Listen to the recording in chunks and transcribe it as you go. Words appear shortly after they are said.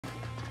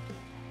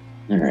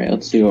Alright,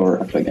 let's see what we're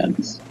up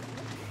against.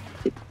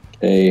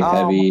 Okay,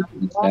 heavy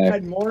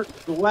attack. More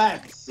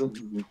sweats.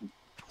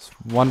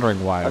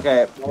 Wondering why.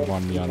 Okay. you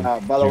won me on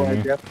By the way,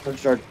 Junior. you have to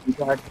push our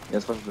C-Tac. Yeah,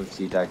 especially for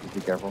C-Tac, just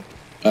be careful.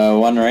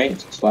 One right,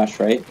 slash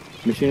right.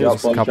 Machine Yep,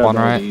 is a couple on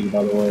right.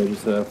 by the way,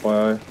 just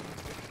FYI.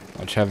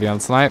 Watch heavy on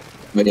snipe.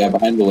 But yeah,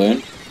 behind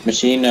balloon.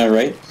 Machine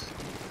right.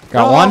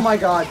 Got one. Oh my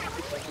god.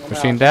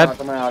 Machine dead.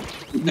 Come out.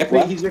 Nick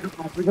left. He's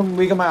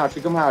we come out.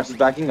 He's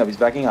backing up. He's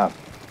backing up.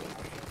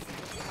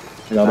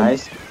 Got him.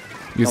 Nice.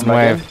 Using Come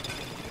back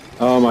wave.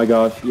 Oh my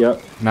gosh,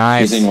 yep.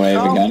 Nice. Using wave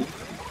Oh. again.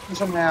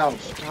 Come out.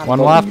 One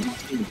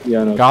left.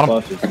 Yeah, no, Got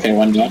him. Flash is- Okay,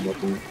 one done.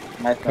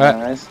 Nice. Cut.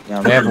 Nice.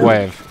 Yeah, They have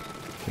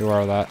wave. You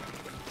are that.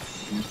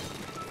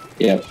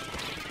 Yep.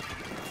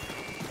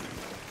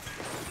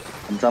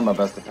 I'm trying my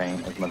best to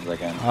paint as much as I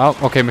can. Oh,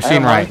 okay.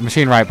 Machine right.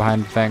 Machine right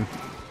behind the thing.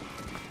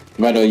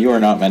 Vital, you are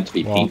not meant to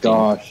be Well, painting.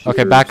 Gosh.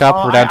 Okay, back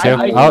up. We're down two.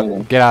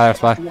 Oh, get out of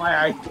there, Spy.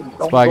 Why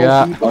I Spy, get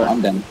out. Oh,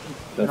 I'm done.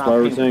 That's why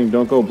we're saying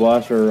don't go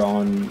blaster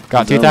on.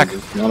 Got zones. T-Tac.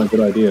 It's not a good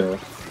idea.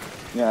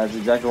 Yeah, that's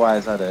exactly why I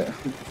said it.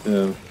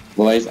 Yeah.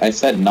 Well, I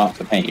said not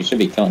to paint. You should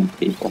be killing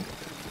people.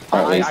 Or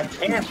at I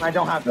least. can't. I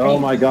don't have paint. Oh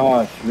my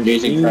gosh.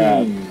 Amazing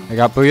crab. I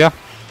got Booyah.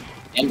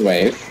 And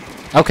wave.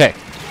 Okay.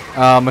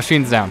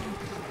 Machine's down.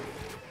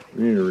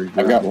 We need to regroup.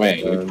 I've got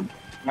wave.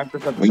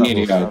 We need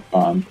to go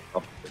bomb.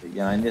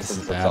 Yeah, I need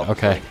to Bad.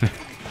 Okay.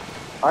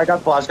 I got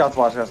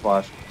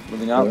splash.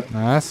 Moving up.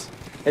 Nice.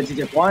 Hits you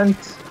get one.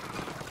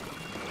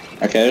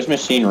 Okay, there's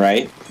machine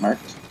right.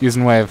 Marked.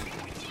 Using wave.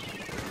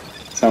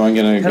 Someone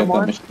gonna Hit get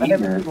one. that I machine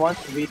hit or... one.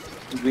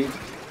 He's weak.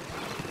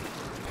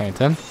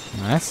 Painting.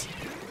 Nice.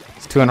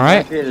 It's two on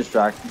right. Be a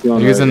distraction.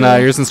 Going Using right,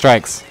 using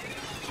strikes.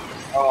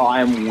 Oh,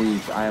 I am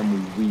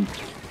weak.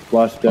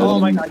 Flash dead. Oh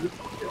my god, you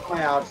took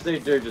my outs.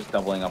 They're just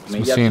doubling up on me.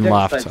 Machine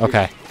left.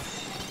 Okay.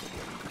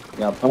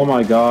 Yep. Oh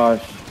my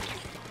gosh.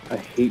 I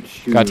hate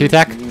shooting. Got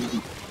T-Tac?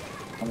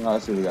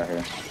 Let's see what we got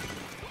here.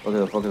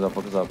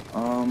 Focus up.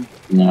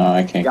 No,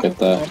 I can't get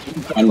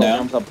that. I'm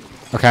down.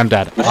 Okay, I'm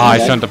dead. Oh, I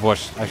shouldn't have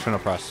pushed. I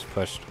shouldn't have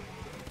pushed.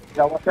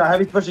 Yeah, watch out.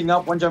 Heavy pushing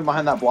up. One jump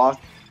behind that block.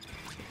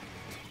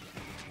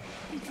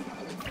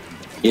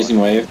 Using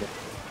wave.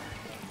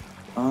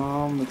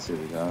 Let's see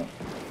what we got.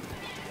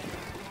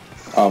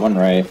 Oh, one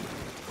right.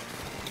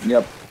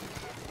 Yep.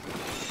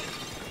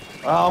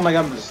 Oh my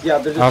god, yeah,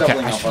 they're just Okay.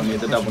 doubling up on me.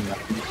 They're doubling up.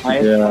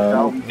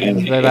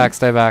 Yeah.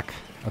 Stay back.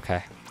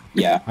 Okay.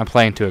 Yeah. I'm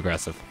playing too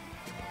aggressive.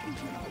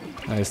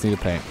 I just need to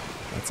paint.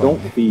 That's all.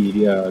 Don't feed,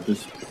 yeah.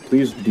 Just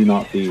please do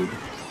not feed.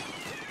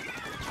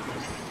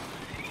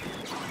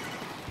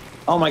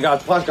 Oh my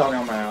god, splash got me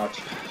on my ouch.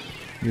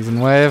 Using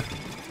wave.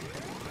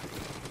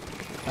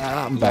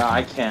 I'm back. Yeah,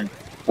 I now. can't.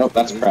 Oh,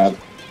 that's crab.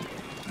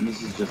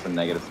 This is just a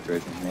negative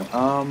situation here.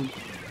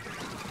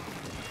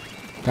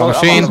 Got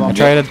machine. I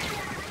traded.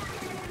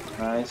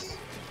 Nice.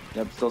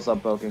 Yep, still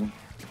sub poking.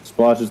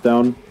 Splash is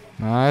down.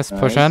 Nice.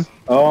 Push Nice. in.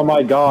 Oh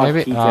my gosh.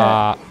 Maybe.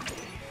 T-Tac.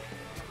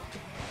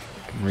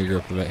 Can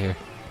regroup a bit here.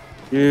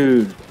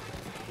 Dude.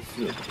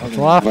 What's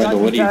left? Vital,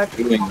 what are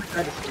you doing?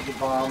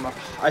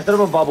 I set up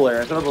a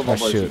bubbler. Oh,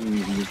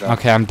 shoot.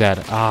 Okay, I'm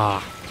dead. Ah.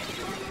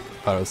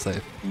 Thought it was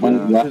safe.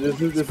 One left.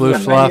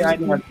 Sploosh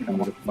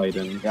left.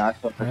 Fighting. Yeah, I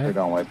still picked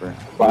on Wiper.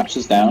 Flash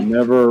is down.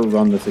 Never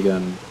run this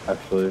again,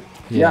 actually.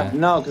 Yeah,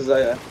 no, because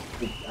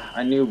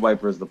I knew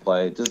Viper is the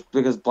play. Just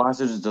because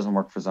Blaster just doesn't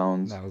work for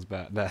zones. That was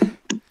bad.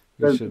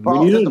 We There's should. pro-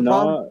 We need there's to a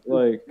problem. not,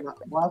 like...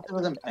 Blaster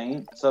doesn't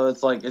paint, so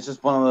it's like it's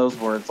just one of those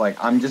where it's like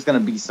I'm just gonna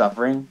be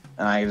suffering,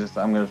 and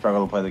I'm gonna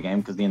struggle to play the game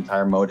because the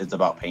entire mode is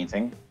about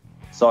painting,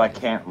 so I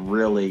can't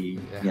really,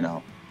 you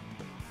know.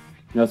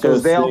 That's what I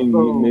was they saying.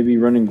 also- Maybe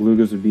running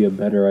Glugas would be a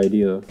better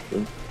idea.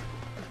 So.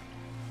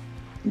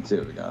 Let's see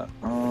what we got.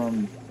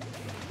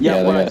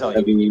 Yeah, what I they tell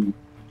got you. heavy.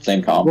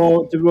 Same comp.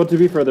 Well, to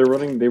be fair, they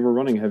were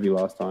running heavy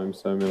last time,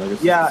 so I mean, I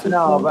guess. Yeah, it's the same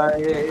no, thing. but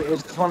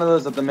it's just one of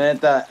those. At the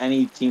minute that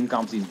any team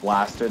comp sees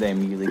Blaster, they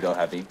immediately go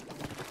heavy.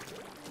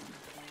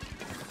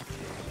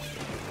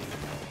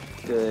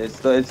 It's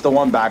the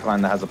one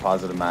backline that has a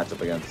positive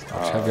matchup against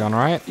Heavy on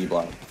right.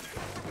 D-Block.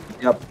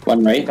 Yep.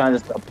 One right. Kind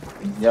of stuff.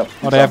 Yep.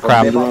 Oh, they have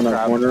crab. They have Around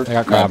that corner. They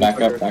got Crab, crab.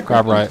 back up.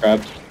 Crab right.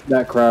 Crab.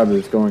 That crab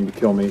is going to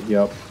kill me.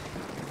 Yep.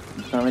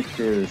 I'm trying to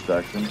create a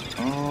distraction.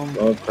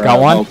 Oh, crab. Got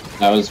one. Oh,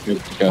 that was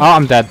good. Oh,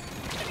 I'm dead.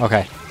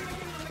 Okay.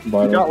 We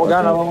got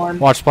another one.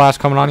 Watch splash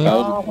coming on you.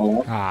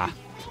 Oh, Ah.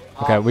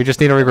 Okay, we just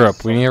need to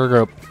regroup. We need to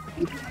regroup.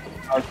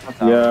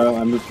 Yeah,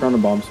 I'm just trying to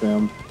bomb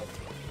spam.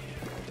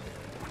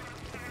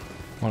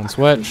 One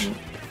switch.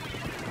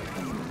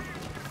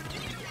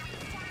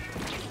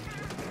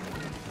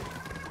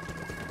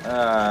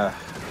 oh.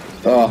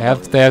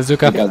 They have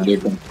Zuka. Got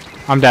Zuka.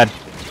 I'm dead.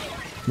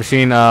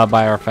 Machine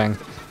by our thing.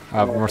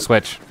 Or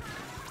switch.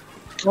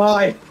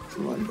 Why?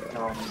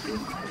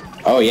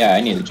 Oh yeah,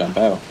 I need to jump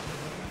out.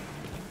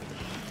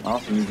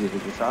 Awesome, you did a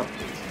good shot.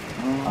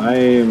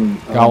 I'm.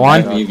 Got one?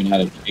 I haven't even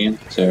had a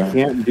chance to.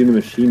 Can't do the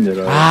machine that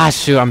Ah,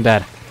 shoot, I'm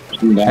dead.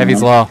 Down.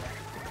 Heavy's low.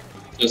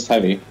 Just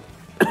heavy.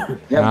 Yep,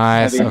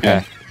 Nice, heavy.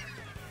 okay.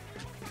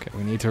 Okay,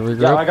 we need to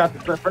regroup. Yeah, I got the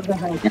first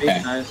behind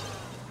Okay. Nice.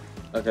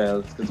 Okay,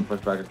 let's get some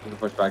pushback. Let's get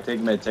some pushback. Take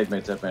mid, take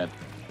mid, take mid.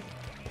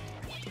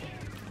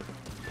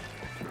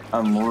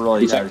 I'm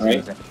really tired of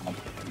seeing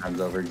times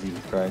over. Jesus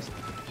Christ.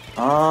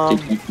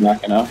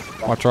 Back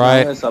enough. Watch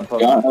right. You want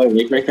another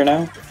wave breaker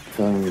now? I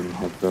don't even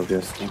have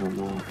focus. I don't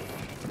know.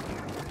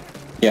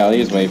 Yeah, I'll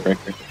use wave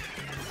breaker.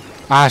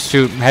 Ah,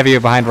 shoot. Heavy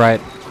behind right.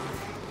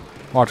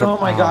 Watch Oh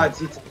it. my god.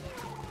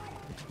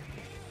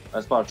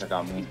 That spot check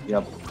on me.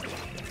 Yep.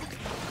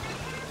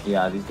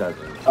 Yeah, these guys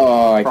are.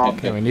 Oh, I can't.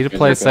 Okay, we need to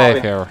play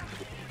safe here.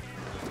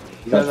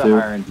 These guys are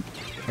higher end.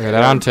 Okay,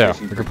 they're on 2.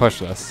 We can push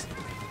this.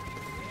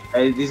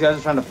 Hey, these guys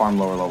are trying to farm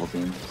lower level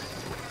teams.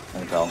 I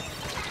can tell.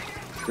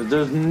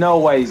 There's no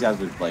way these guys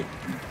would like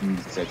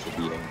 6 would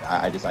beating.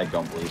 I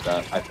don't believe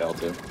that. I failed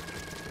to.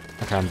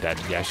 Okay, I'm dead.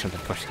 Yeah, I shouldn't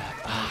have pushed that.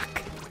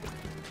 Fuck.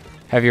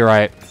 Heavy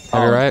right.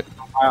 Heavy right.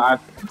 I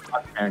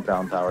panicked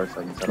down tower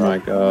so I can set Oh my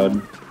up.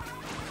 god.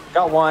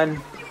 Got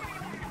one.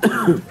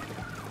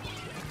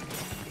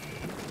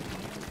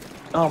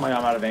 Oh my god,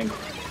 I'm out of ink.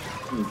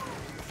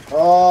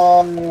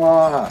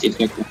 Oh.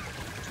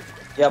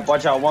 Yep,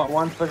 watch out.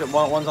 One's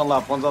on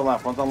left, one's on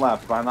left, one's on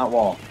left, behind that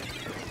wall.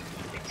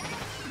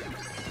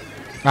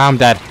 Ah, I'm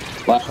dead.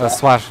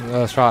 Splash.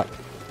 Shot.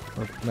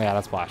 Yeah,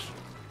 that's splash.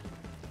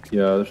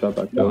 Yeah, the shot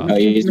back Oh. down. Oh,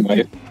 you used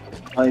wave.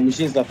 Oh, the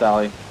machine's left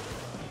alley.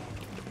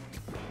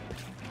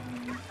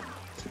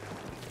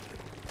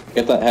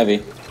 Get that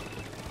heavy.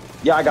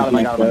 Yeah, I got him,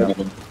 I got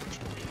him.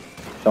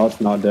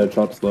 Shot's not dead,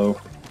 shot's low.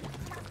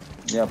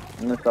 Yep,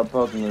 I'm gonna sub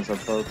poke, I'm gonna sub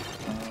poke.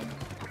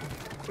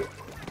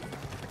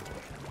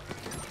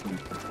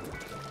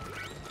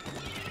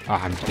 Oh,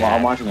 I'm dead. Well,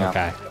 I'm watching out.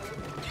 Okay.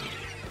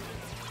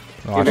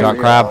 Watch out,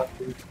 crab.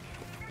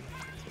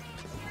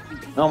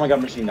 Oh my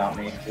god, machine got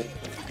me.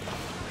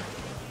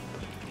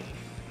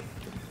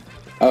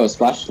 Oh,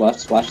 splash left,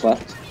 splash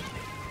left.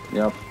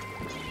 Yep.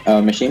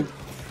 Machine.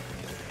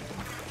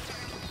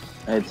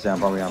 I hate Sam,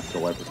 probably have to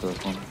wipe it for this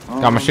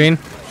one. Got machine.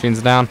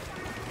 Machine's down.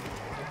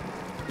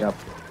 Yep.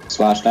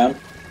 Splash down.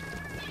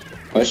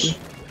 Push.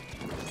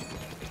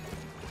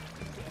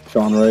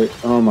 Sean right.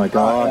 Oh my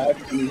god.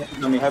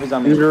 Heavy's on me, heavy's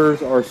on me.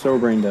 Shooters are so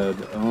brain dead.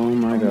 Oh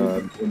my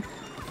god.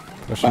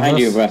 Pushing Behind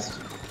this. you, West.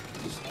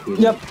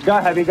 Yep,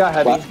 got heavy, got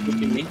heavy.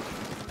 Splash.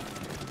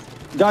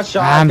 Got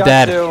shot, I'm got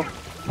dead. 2.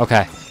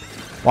 Okay.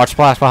 Watch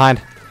splash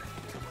behind.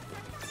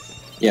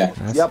 Yeah.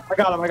 Nice. Yep, I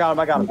got him, I got him,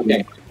 I got him.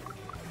 Okay.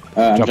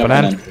 I'm Jumping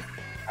jumping in.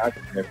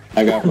 in.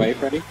 I got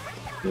wave ready.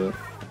 Yeah.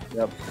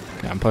 Yep.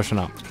 Okay, I'm pushing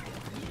up.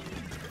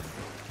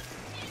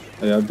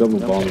 Yeah, I've double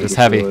bombed. It's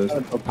heavy.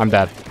 I'm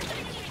dead.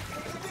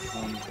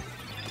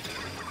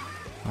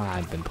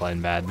 I've been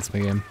playing bad this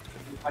game.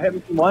 I hit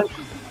machine once.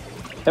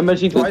 Hit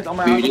machine twice. Oh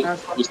my god.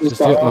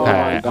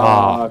 Okay.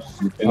 Oh,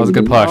 that was a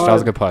good push. That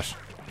was a good push.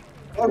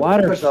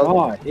 Splatter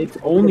shot. It's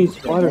only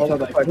splatter shot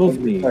that kills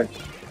me.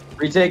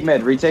 Retake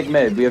mid, retake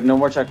mid. We have no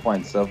more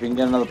checkpoints, so if we can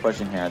get another push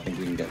in here, I think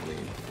we can get lead.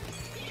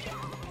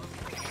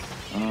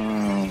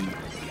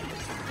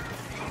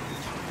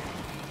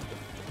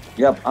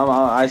 Yep,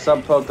 I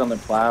sub poked on the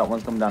flat.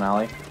 One's coming down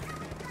alley.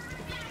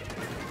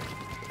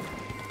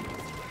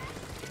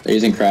 They're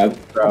using crab.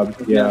 Crab.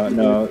 Yeah,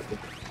 no.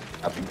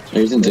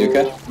 They're using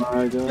Zuka. Oh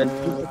my god.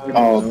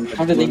 Oh,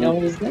 how did they know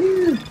it was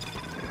there?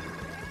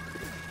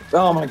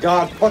 Oh my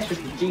god, fuck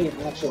this machine,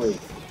 actually.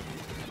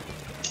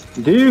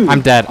 Dude!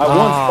 I'm dead. I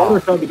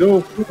want splatter shot to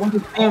go.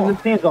 Damn,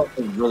 this team's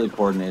also really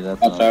coordinated.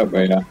 That's Watch out,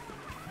 Breda.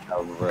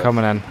 They're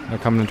coming in. They're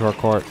coming into our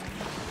court.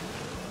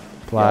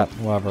 Plat,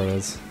 whatever it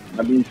is.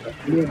 I'm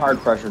being hard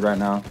pressured right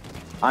now.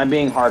 I'm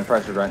being hard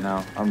pressured right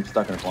now. I'm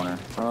stuck in a corner.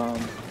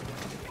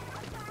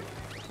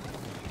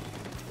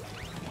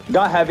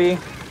 Got heavy.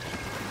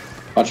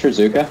 Watch for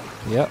Zuka.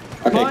 Yep.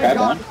 Okay, crab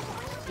down.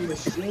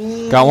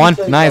 Got one.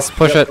 Nice.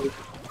 Push it.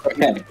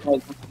 Okay. Down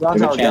Give a tower,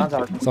 down chance.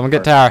 tower. Someone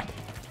get tower.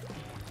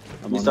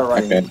 We start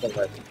riding.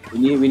 Okay.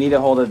 We need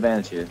to hold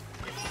advantage here.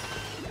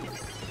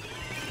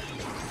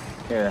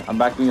 Here, I'm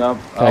backing you up.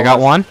 Okay, I got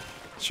one.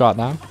 Shot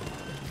down.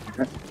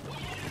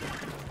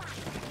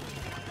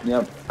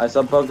 Yep, I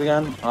sub poked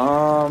again.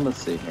 Let's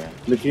see here.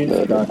 Machine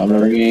I'm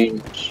in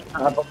range.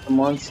 I poked him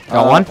once.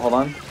 Got one? Hold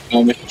on.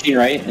 Oh, machine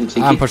right and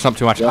Tiki. I'm pushing up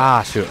too much.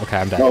 Ah, shoot. Okay,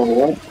 I'm dead. Oh,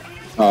 what?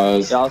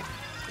 Yeah,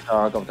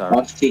 I'll go tower.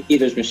 Watch Tiki,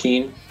 there's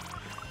machine.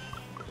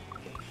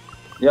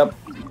 Yep.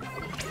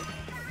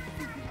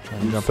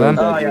 Jump in.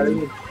 Oh,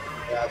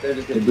 yeah, they're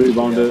just They blue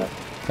bombed it.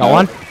 Got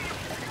one.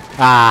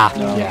 Ah,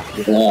 No. yeah.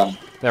 Yeah.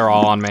 They're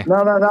all on me.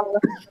 No.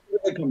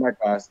 They come back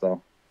fast,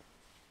 though.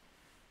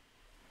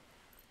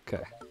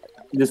 Okay.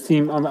 This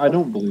team, I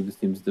don't believe this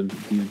team's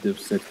div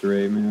 6 or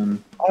 8,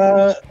 man.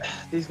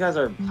 These guys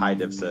are high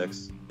div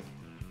 6.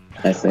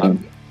 I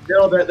think.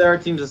 There are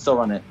teams that still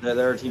run it.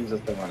 There are teams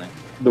that still run it.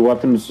 The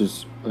weapon's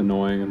just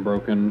annoying and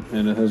broken,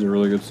 and it has a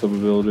really good sub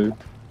ability.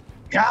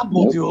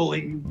 Gobble Nope.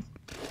 dueling.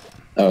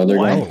 Oh, they're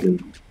What? going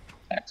to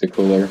tactic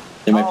cooler.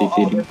 They might be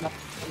feeding.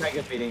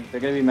 Mega feeding.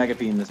 They're gonna be mega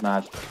feeding this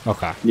match.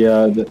 Okay.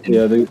 Yeah,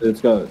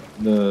 it's got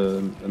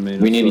the main.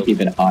 We need to keep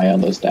an eye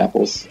on those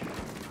dapples.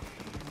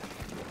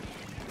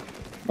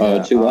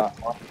 Oh, two left.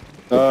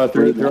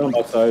 Three on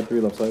left side,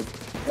 3 left side.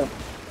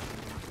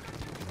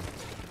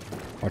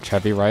 Watch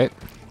heavy right.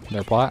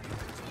 Their plot.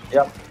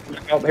 Yep.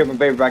 Oh, here,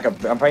 baby, back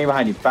up. I'm praying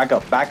behind you. Back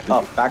up, back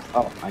up, back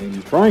up.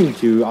 I'm trying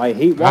to. I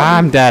hate water.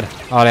 I'm dead.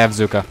 Oh, they have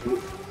Zuka.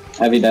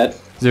 Heavy dead.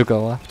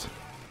 Zuka left.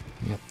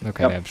 Yep.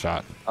 Okay, Yep. they have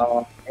shot.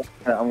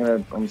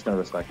 I'm just gonna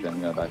respect them.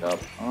 I'm gonna back up.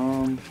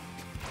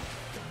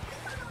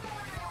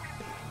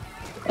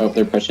 Oh,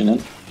 they're pushing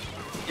in.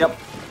 Yep.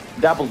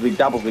 Dapple's weak.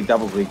 They're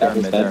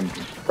in mid. They're in mid.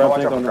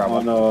 Watch out for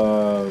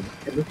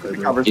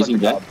crab. Cover, Using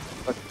crab.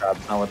 Crab.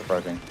 Not worth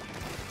approaching.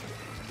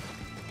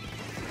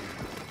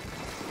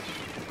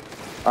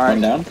 All right.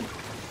 One down.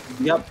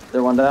 Yep.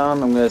 They're one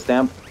down. I'm gonna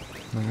stamp.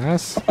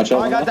 Nice. Watch Oh,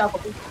 out. I got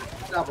Dapple.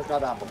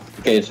 Got Dapple.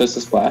 Okay, it's just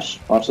a splash.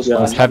 Watch the Yeah.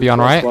 splash. It's heavy on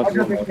right. I'm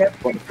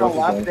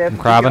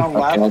crabbing. Okay,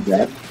 I'll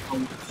grab.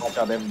 Watch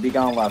out, they have a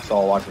beacon on left, so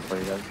I'll watch it for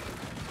you guys.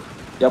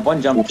 Yep,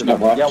 one jump to Watch.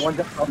 the yeah, one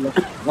jump from left.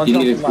 One You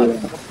jump need from to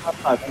left.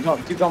 Left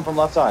side. Keep going from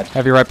left side.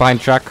 Heavy right behind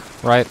Chuck.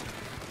 Right.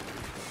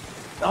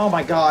 Oh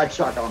my god,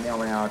 shot on me, oh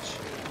my ouch.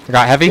 I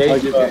got heavy. Yeah. I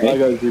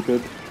got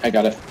Zuka. I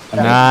got it.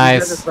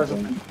 Nice.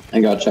 I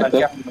got checked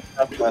up.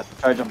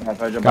 Try to jump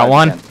back, Got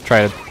one.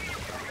 Traded.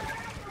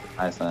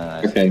 Nice.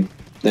 Okay,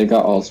 they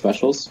got all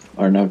specials.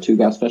 Or no, 2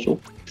 got special.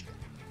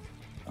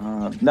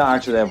 No,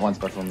 actually they have one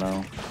special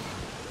now.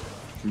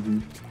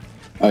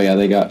 Oh yeah,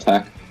 they got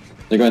attack.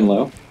 They're going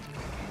low.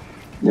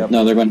 Yep.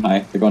 No, they're going high.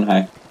 They're going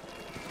high.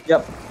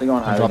 Yep, they're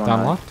going high. Drop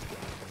down left.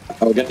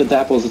 Oh, get the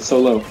dapples. It's so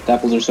low.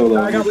 Dapples are so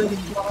low. I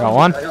got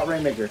one. I got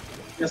Rainmaker.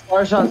 Yes,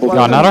 fire shot.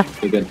 Got another.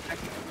 Okay, good.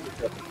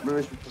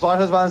 Fire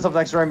shot's behind something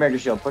next to Rainmaker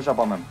shield. Push up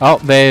on them. Oh,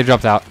 they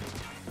dropped out.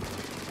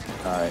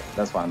 Alright,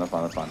 that's fine.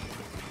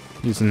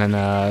 Using an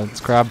it's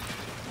crab.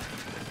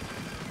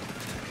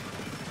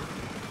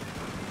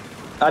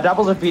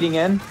 Dapples are feeding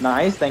in.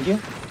 Nice, thank you.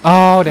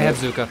 Oh, they have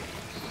Zuka.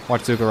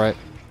 Watch Zuka right.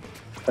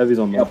 Heavy's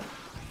on left.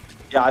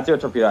 Yeah, I threw a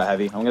torpedo at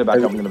heavy. I'm gonna back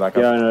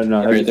up. Yeah,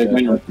 no. Alright,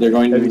 they're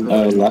going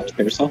left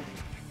carousel.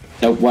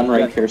 No, one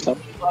right carousel.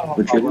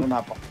 Retreating. I'm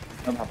not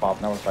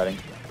pop. Now we're fighting.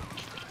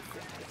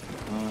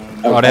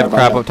 Oh, they have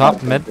crab up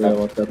top, mid. Yeah,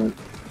 watch that.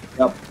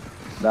 Yep.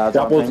 That's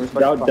what I'm saying,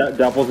 respect.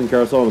 Dapples and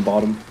carousel on the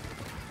bottom.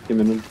 Came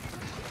in.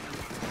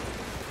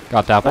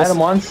 Got I had him dapples.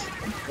 once.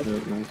 Yeah,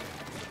 nice.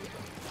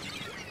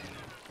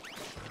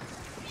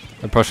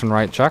 They're pushing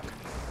right, Chuck.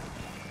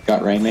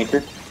 Got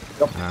Rainmaker.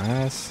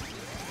 Nice.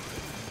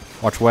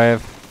 Watch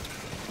wave.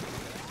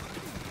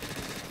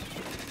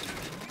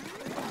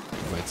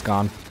 Wait, it's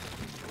gone.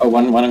 Oh,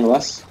 one on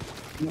glass.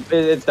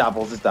 It's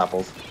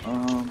Dapples.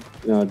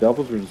 No,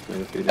 Dapples were just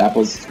mega feeding.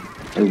 Dapples.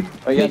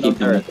 Oh yeah, no,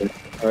 there.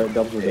 Alright,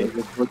 Dapples are dead.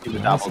 Let's keep the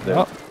Dapples there.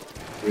 Oh,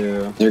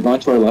 Yeah. They're going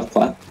to our left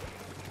flat.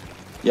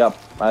 Yep,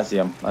 I see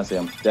him.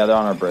 Yeah, they're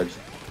on our bridge.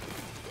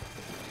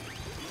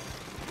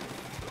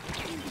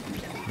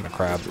 I'm a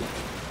crab.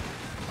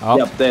 Oh,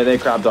 Yep, they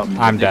crabbed on me.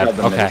 I'm They dead. crabbed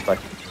on me, Okay.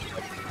 respect.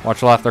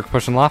 watch left. They're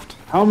pushing left.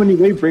 How many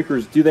wave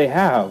breakers do they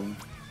have?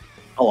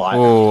 A lot.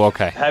 Oh,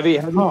 okay. Heavy.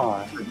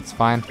 God. It's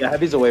fine. Yeah,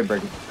 heavy's a wave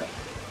breaker.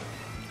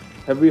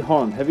 Heavy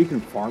can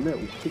farm it?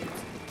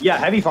 Yeah,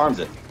 heavy farms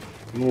it.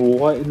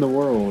 What in the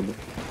world?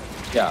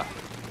 Yeah.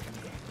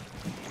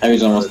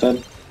 Heavy's almost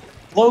dead.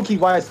 Low key,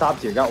 why I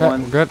stopped here? Got Okay,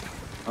 one. we're good.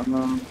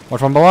 Um,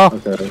 Watch one below.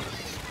 Okay.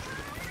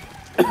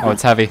 Oh,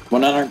 it's heavy.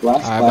 One on our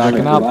glass. I'm glass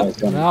backing on our up. glass.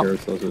 Down Nope.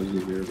 carousel, so it's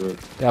easier, but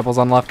Dapples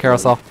on left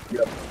carousel.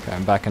 Yep. Okay,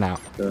 I'm backing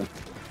out. okay.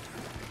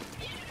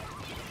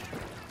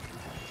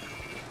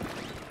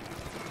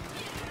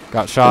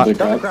 Got shot. Other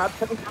got the crab.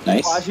 crab.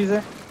 Nice. Flash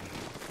user.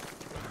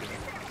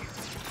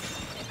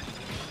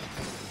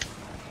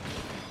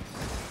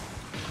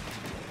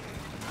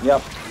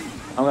 Yep.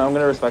 I'm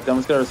gonna respect them. I'm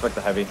just gonna respect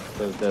the heavy.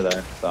 They're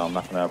there, so I'm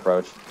not gonna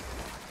approach.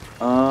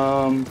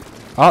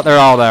 Oh, they're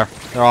all there.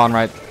 They're all on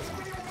right.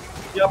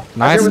 Yep.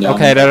 Nice. down.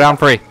 Okay, they're down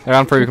free. They're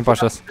down free. We can push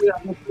this.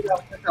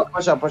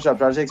 Push up.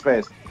 Try to take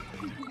space.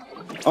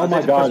 Oh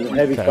my god,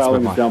 heavy Okay, cloud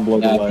that's was down below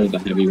the That's where ledge. the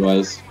heavy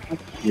was.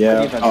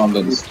 Yeah. Oh, and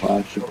then the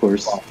splash, of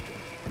course.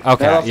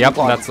 Okay. that's Yep.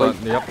 the That's block.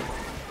 yep.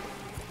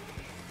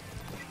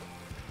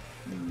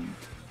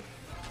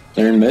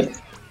 They're in mid.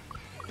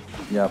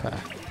 Yep. Okay.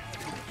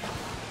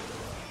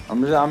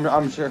 I'm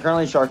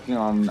currently sharking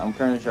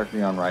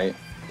on right.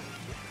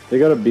 They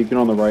got a beacon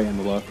on the right and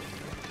the left.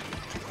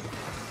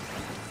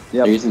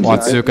 Yep. They're using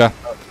Watch Zuka.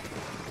 Zuka.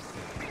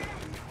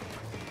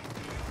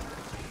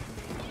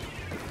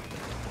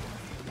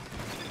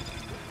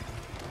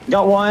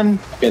 Got one.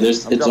 Okay,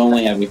 it's dropping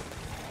only it. heavy.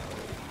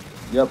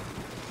 Yep.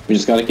 We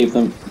just gotta keep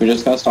them. We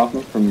just gotta stop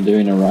them from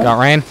doing a run. Got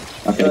rain.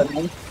 Okay.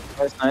 Good.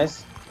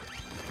 Nice.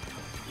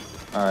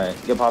 Alright,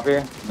 get pop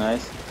here.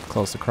 Nice.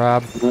 Close to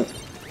crab. I'm gonna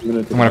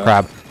I'm gonna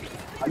crab.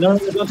 No,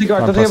 don't take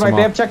guard. I'll Don't take plus my. them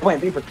They all. have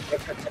checkpoint. They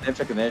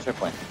have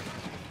checkpoint.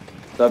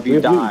 So if you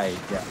We have die,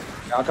 yeah.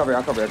 I'll cover.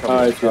 I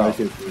see what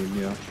you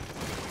mean, yeah.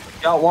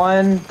 Got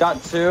one.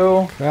 Got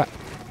two. Yeah.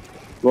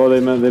 Well,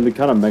 they've been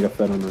kind of mega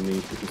fed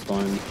underneath, which is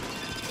fine.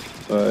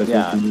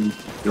 Yeah.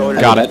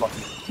 Got it.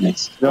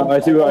 Nice. No, I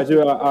see.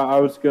 I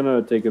was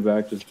gonna take it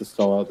back just to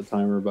stall out the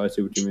timer, but I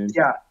see what you mean.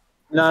 Yeah.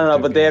 No,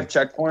 but they have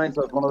checkpoints.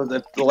 So it's one of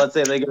the. Let's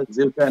say they get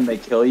Zuka and they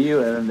kill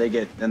you, and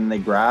then they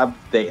grab,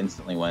 they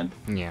instantly win.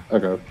 Yeah.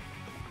 Okay.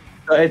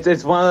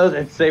 It's one of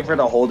those. It's safer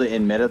to hold it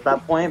in mid at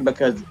that point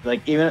because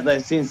like even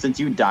like since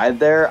you died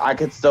there, I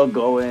could still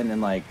go in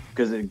and like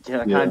because it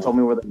kind of told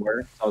me where they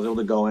were. So I was able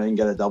to go in and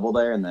get a double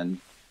there, and then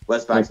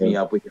West backs me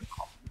up. We can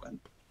win.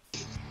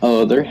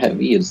 Oh, they're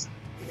heavy as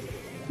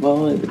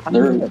well.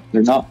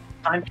 They're not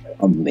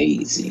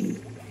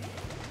amazing.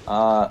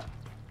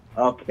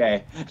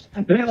 Okay.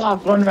 They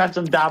lost one match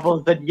of Dabble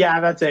and said,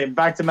 yeah, that's it.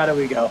 Back to meta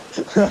we go.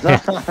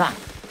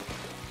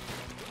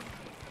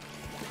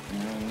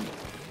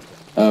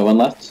 One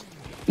left.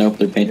 Nope,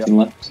 they're painting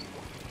left.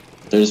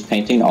 They're just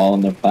painting all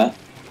in their plat.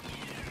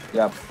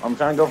 Yep. I'm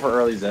trying to go for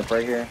early zip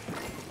right here.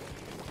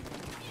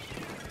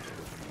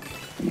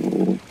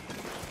 Ooh.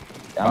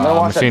 Yeah, I'm gonna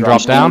watch machine that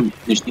drop down.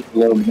 Machine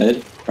below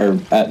mid, or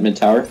at mid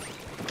tower.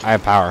 I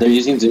have power. They're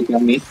using Zook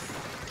on me.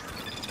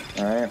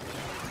 Alright.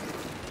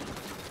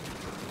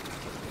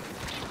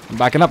 I'm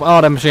backing up.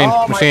 Oh, that machine.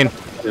 Machine.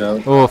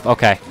 Yeah. Oof,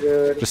 okay.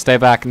 Dude. Just stay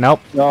back. Nope.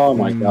 Oh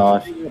my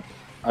gosh.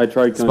 I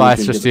tried coming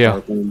Splice, just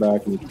you. coming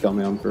back and you tell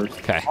me I'm first.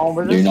 Okay. Oh,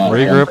 we're You're just not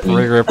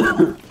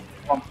Regroup.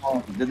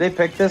 Did they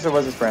pick this or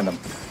was this random?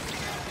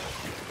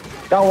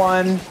 Got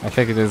one. I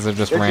think it is just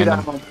They're two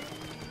random. down.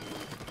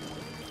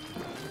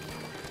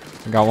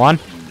 Got one.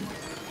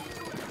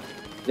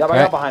 Yep, I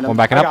Okay, got behind him. one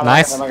backing I up, got him,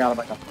 nice. I got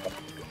him.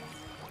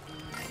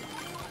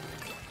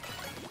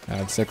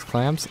 Add 6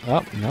 clams.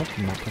 Oh, nope.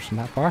 I'm not pushing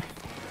that far.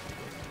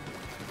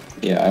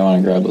 Yeah, I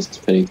want to grab this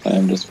pity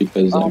clam just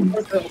because I'm.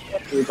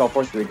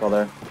 Force the recall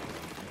there.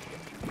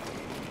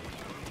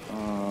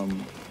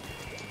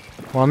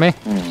 One on me.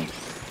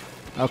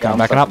 Okay, I'm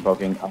backing up.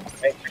 Poking.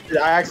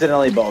 I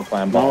accidentally built a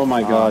clam. Oh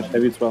my gosh,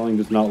 heavy swelling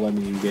does not let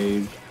me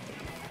engage.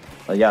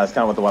 Yeah, that's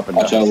kind of what the weapon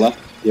Watch does. out left.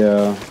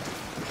 Yeah.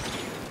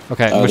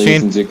 Okay, They're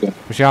machine. using Zuko.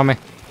 Machine on me.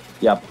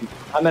 Yep.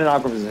 I'm in an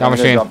awkward position. Got I'm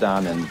machine. gonna drop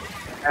down and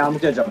I'm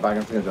just gonna jump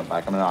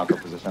back. I'm in an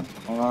awkward position.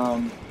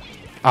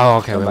 Oh,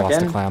 okay, we back lost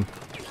in. the clam.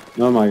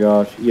 Oh my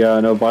gosh. Yeah,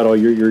 no, Vital,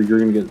 you're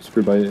gonna get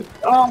screwed by it.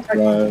 Oh,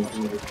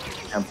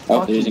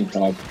 Oh, they're using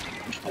crab.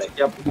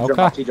 Yep. He Okay.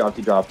 dropped.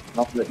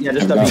 Yeah,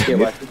 just WK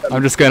West.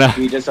 I'm just gonna.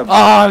 We just Oh,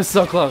 I'm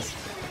so close.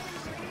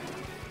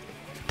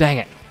 Dang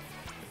it.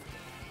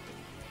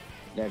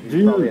 Yeah,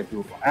 Dude,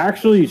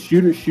 actually,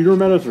 shooter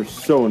metas are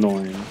so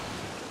annoying.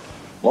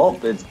 well,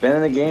 it's been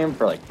in the game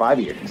for like 5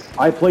 years.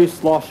 I play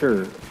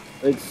Slosher.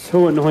 It's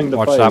so annoying to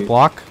Watch fight. that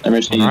block. Their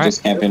machine Alright.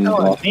 just camping the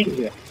block.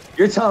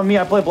 You're telling me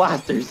I play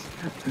blasters?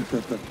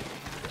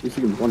 At least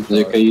you can one shot.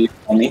 Zuko, you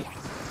on me?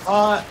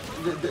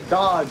 The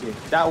dog.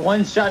 That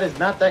one shot is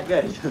not that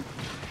good.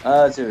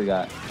 Let's see what we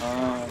got.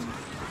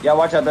 Yeah,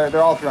 watch out.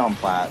 They're all 3 on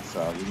plat,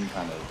 so you can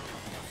kind of.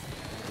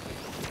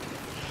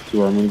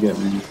 So I'm gonna get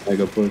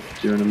mega push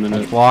here in a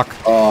minute. Block.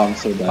 Oh, I'm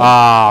so bad.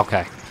 Ah,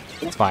 okay.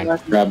 It's fine.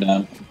 Grab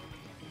down.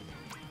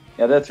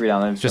 Yeah, they're 3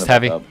 down there. Just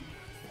heavy. All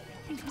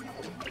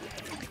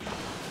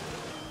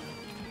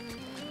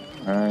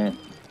right.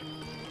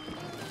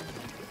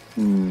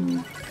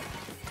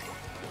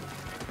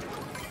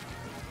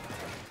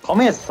 Call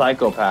me a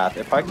psychopath.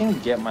 If I can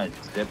get my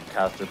zip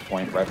caster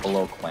point right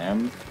below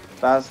clam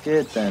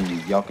basket,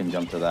 then y'all can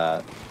jump to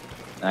that.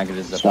 And I can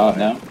just zip Shot on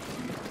now. it.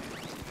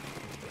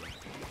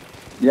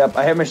 Yep,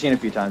 I hit machine a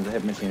few times. You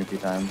want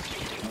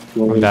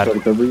me to dead. try to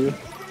cover you?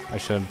 I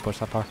should push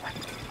that far.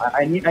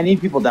 I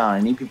need people down.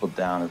 I need people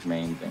down is the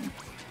main thing.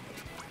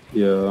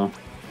 Yeah.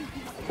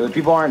 So if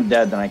people aren't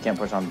dead, then I can't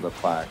push onto the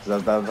plat.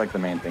 Because that was like the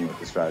main thing with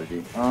the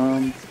strategy.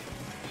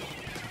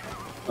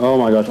 Oh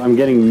my gosh, I'm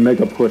getting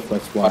mega pushed by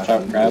Splash. Watch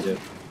out, crab.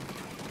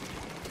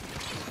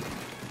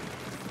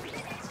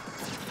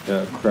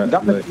 Yeah, crap.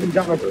 Got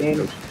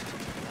machine.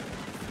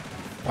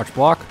 Watch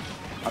block.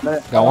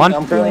 Got one?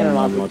 I'm currently in an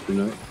I'm awkward. watching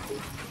it.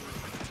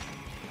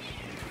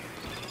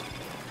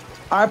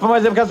 Alright, put my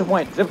zip caster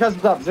point. Zip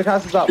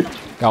caster's up.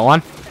 Got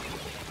one.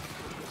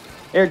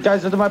 Here,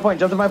 guys, jump to my point.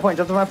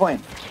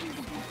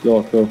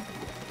 Go.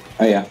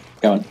 Oh yeah,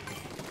 got one.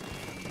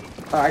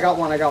 I got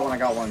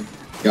one.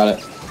 Got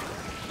it.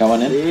 Got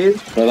one in.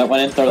 Please. Throw that one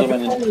in.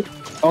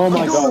 Oh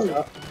my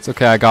god. It's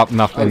okay, I got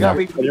enough in there. I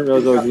didn't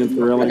realize I was against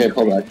the railing. Okay,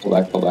 pull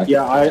back.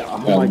 Yeah,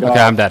 oh my god. Okay,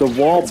 I'm dead. The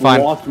wall It's fine.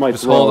 blocked my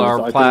Just throw, hold our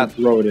so I plat.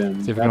 couldn't throw it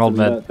in. See if we can hold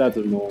mid. That's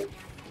annoying.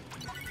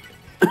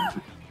 That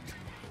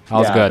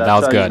was good. That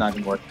was good. Not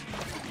gonna work.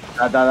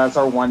 That was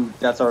our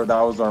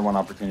one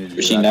opportunity to do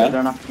Machine that. down?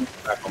 They're not gonna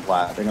back from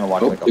flat. They're gonna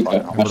watch Oh, like a okay.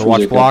 fucking. I'm gonna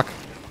watch block.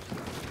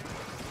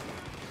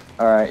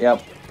 All right.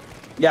 Yep.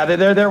 Yeah,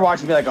 they're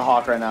watching me like a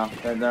hawk right now.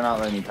 They're not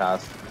letting me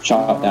pass.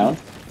 Shot down.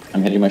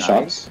 I'm hitting my Nice.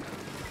 shots.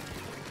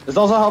 This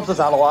also helps us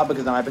out a lot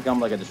because then I become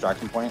like a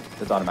distraction point.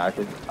 It's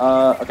automatically.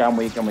 Okay, I'm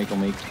weak.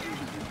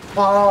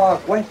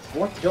 Fuck!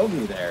 What killed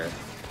me there?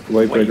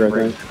 Wait right there.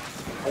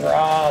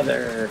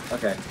 Brother.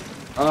 Okay.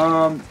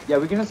 Yeah,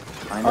 we can just.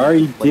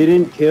 Alright,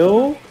 didn't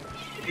kill?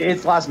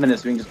 It's last minute,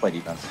 so we can just play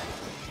defense.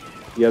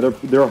 Yeah,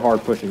 they're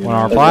hard pushing. One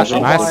hour plat,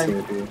 nice.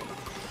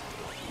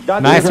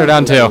 Got Nice, this. they're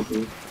down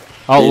 2.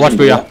 Oh, watch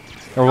Booyah.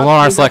 They're one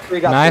our slick.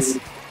 Nice.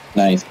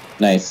 Nice.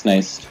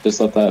 Just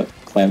let that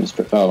clam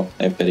strip. Oh,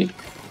 they have pity.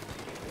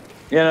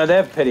 Yeah, no, they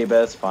have pity,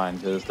 but it's fine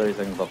because 30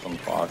 seconds left on the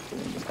clock, so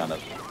we can just kind of.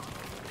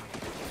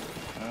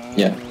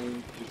 Yeah.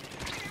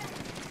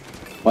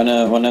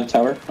 One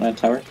tower. One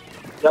tower.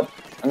 Yep.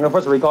 I'm gonna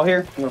force a recall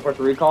here. I'm gonna force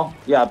a recall.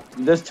 Yeah,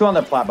 there's 2 on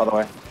the plat, by the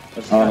way.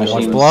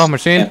 One's below,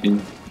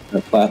 machine.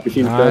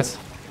 Machine. Nice.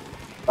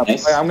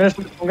 Nice. I'm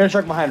gonna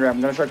shark behind ramp.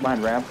 I'm gonna shark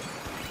behind ramp.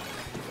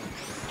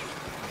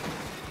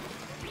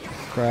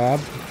 Crab.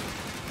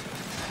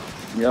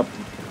 Yep.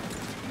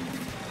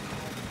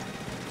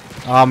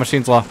 Oh,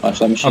 machine's low. Watch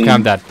that machine. Okay,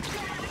 I'm dead.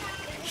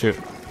 Shoot.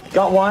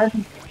 Got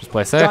 1. Just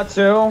play safe. Got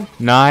 2.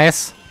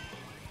 Nice.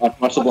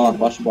 Watch the block.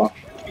 Watch the block.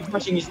 He's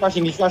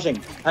rushing.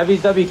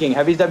 Heavy's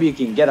W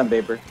King. Get him,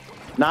 Vapor.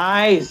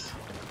 Nice.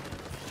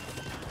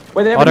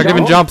 Wait, they have They're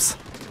giving jumps.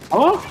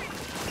 Oh,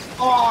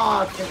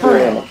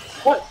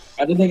 What?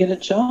 How did they get a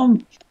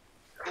jump?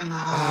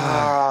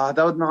 that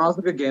was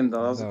a good game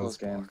though. That was a close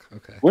game.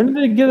 Okay. When did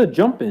they get a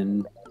jump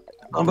in?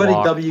 Somebody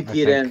Block, W I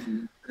keyed think.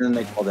 in, and then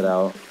they called it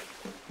out.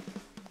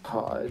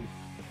 God.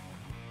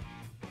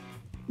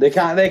 They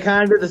kind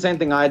of did the same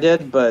thing I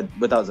did, but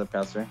without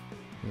Zipcaster.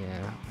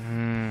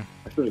 Yeah.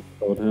 I should have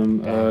killed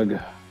him.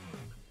 A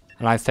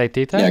nice take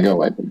D-tech? Yeah, go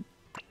wipe him.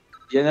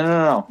 Yeah,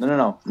 no.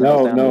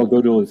 No,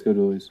 go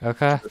dualies.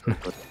 Okay.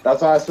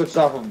 That's why I switched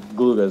off of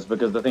Glugas,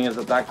 because the thing is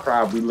that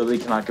crab, we literally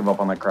cannot give up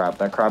on that crab.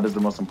 That crab is the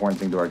most important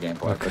thing to our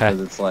gameplay. Okay.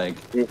 Because it's like,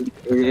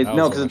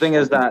 because the thing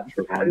is that,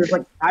 it's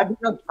like, having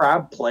a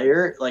crab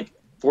player, like,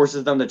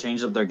 forces them to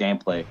change up their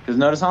gameplay. Because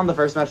notice how in the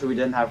first match where we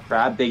didn't have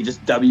crab, they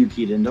just W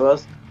keyed into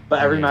us.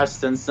 But every match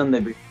since then,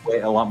 they've been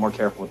a lot more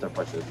careful with their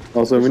pushes.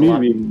 Also, we need to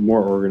be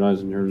more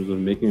organized in terms of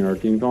making our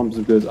team comps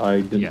because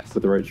I didn't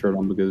put the right shirt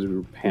on because we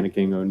were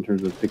panicking in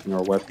terms of picking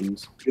our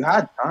weapons. You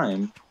had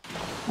time.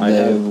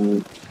 I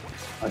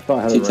thought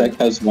I had it T-Tech right.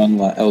 has one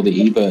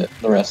LDE, but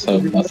the rest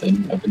have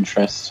nothing of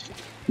interest.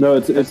 No,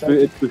 it's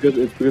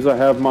because I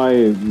have my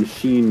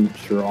machine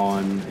shirt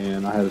on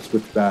and I had to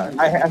switch back.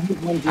 I had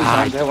one 3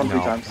 times. I had one 3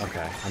 no. times.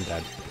 Okay, I'm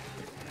dead.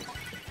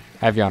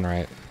 Have you on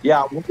right?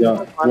 Yeah.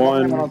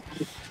 One.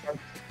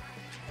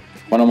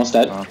 One almost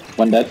dead.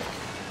 One dead.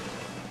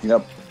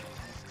 Yep.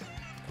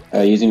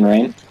 Using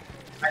rain.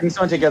 I need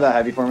someone to take care of that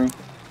heavy for me.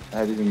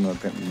 That heavy's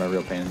my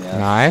real pain in the ass.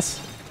 Nice.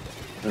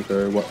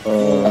 Okay, what?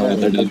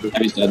 They're dead.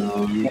 Heavy's dead.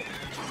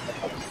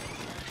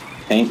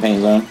 Paint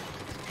zone.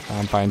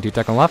 I'm fighting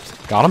D-Tech on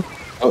left. Got him.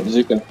 Oh,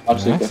 Zuka.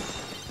 Watch Nice. Zuka.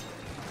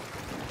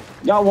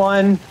 Got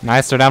 1.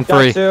 Nice, they're down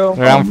Got 3. 2.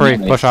 They're down 3.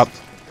 Nice. Push up.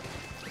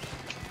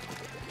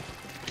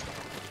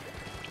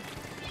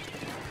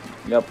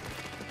 Yep.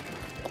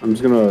 I'm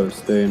just gonna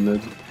stay in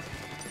mid.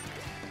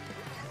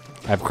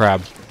 I have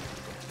crab.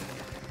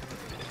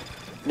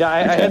 Yeah,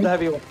 I Okay. hit the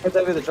heavy with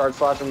the charge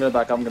slash. I'm gonna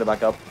back up.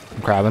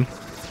 I'm crabbing.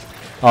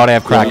 Oh, they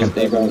have Kraken.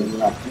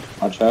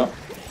 Watch out.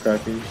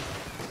 Cracking.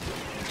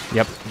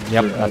 Yep,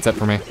 that's it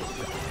for me.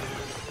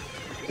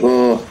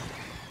 Oh,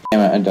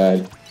 damn it, I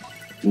died.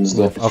 And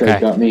the Okay.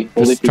 strike got me.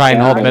 Holy Just try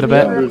and hold mid a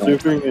bit. We're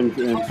zooping and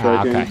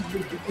striking. Okay.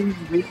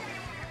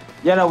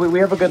 Yeah, no, we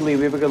have a good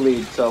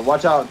lead. So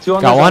watch out. 2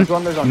 on Got the one. zone. 2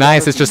 on the zone.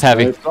 Nice, it's just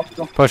heavy.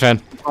 Push in.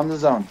 On the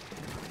zone.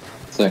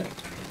 Sick.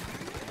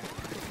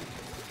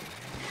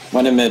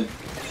 One in mid.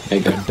 Okay,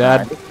 good.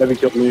 Dead. Heavy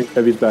killed me.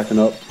 Heavy's backing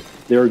up.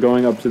 They were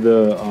going up to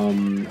the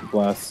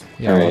glass.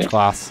 Yeah, Alright. watch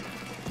glass.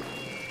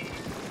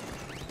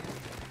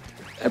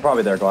 They're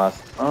probably their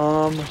glass.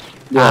 I'm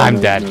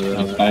dead.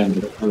 That's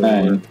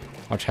fine.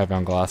 Watch heavy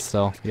on glass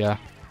still. Yeah.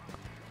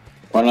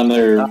 One on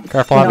their...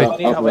 Careful, heavy.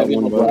 Alright,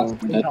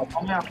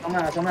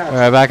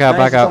 back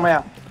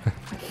out.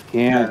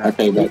 Can't.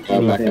 Okay, back up.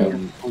 Oh my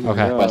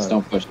Okay. God. West,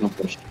 don't push.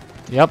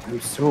 Yep.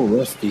 I'm so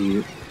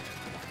rusty.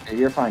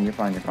 You're fine. We're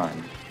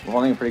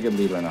holding a pretty good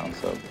lead right now,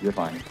 so you're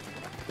fine.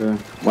 Yeah.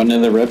 One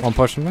in the rib. One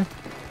pushing me.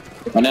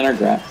 One in our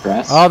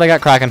grass. Oh, they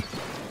got Kraken.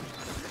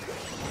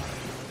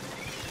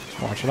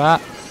 Watch that.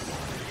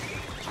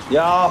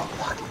 Yo,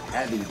 fucking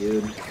heavy,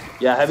 dude.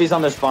 Yeah, heavy's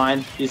on their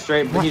spine. He's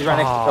straight. He's right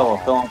next to Pillow.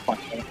 Pillow on spine.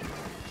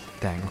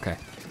 Dang, okay.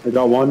 I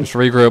got one. Just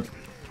regroup.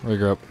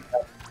 Yeah,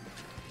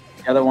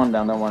 they're one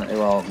down.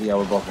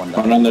 We're both one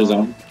down. One on their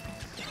zone.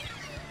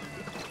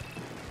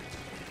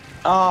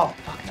 Oh,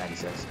 fuck,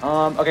 96.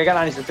 Okay, got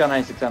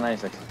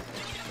 96.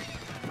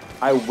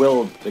 I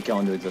willed the kill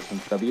into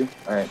existence. W.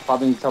 All right,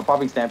 popping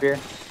stamp here.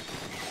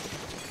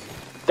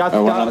 Got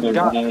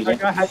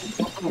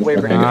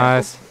waiver.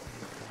 Nice.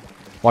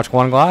 Watch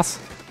one glass.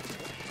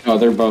 Oh,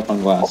 they're both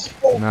on glass.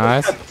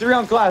 Nice. 3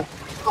 on glass.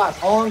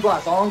 All on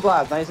glass.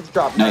 96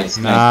 drop. Nice.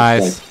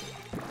 Nice.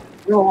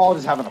 We're all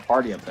just having a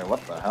party up there.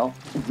 What the hell?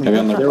 Heavy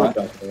on their They were flat.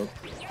 back up.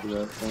 To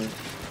that point.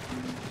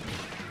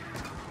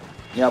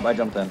 Yep, I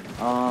jumped in.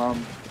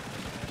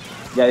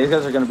 Yeah, these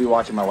guys are gonna be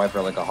watching my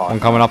wiper like a hawk. One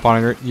coming up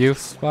on you,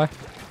 Spy.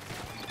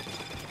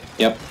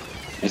 Yep.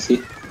 I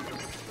see.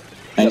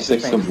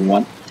 96 of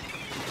 1.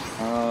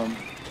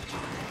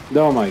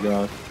 Oh my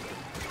god.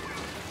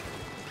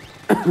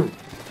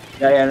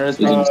 Yeah, no, just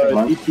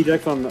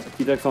T-Dex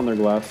on their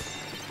glass.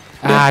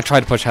 Ah, I tried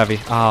to push heavy.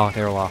 Oh,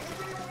 they were low.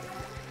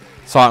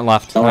 Saw it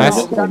left. Oh, Nice.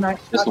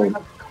 Just hold.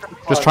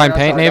 Just try and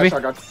paint, maybe?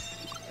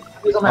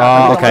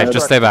 Oh, okay.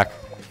 Just stay back.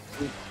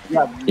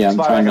 Yeah, I'm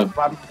trying to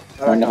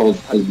hold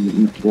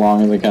as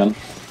long as I can.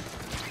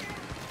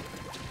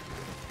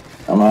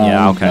 Come on.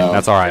 Yeah, okay, no.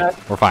 that's alright.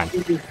 We're fine.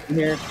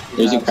 Here.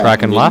 There's a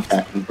Kraken left.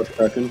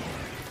 Kraken.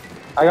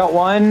 I got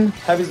one.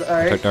 Heavy's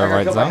alright. Took their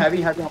right zone. Heavy.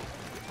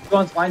 Two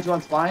on spine. Two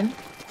on spine.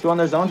 Two on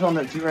their zone.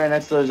 Two right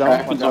next to their zone.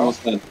 Kraken's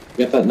almost dead.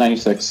 Get that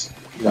 96.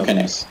 Okay,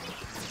 nice.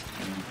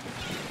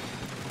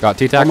 Got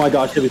T-Tac. Oh my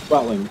gosh, heavy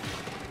splatling.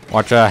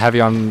 Watch heavy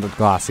on the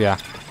glass, yeah.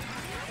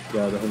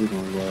 Yeah, the heavy's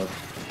on the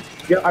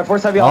left. Yeah, I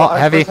force heavy Oh, off.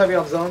 heavy. I force heavy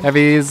off zone.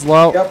 Heavy's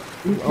low. Yep.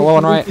 Low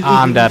and right.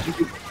 Ah, I'm dead.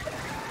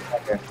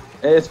 Okay.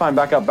 It's fine.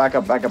 Back up.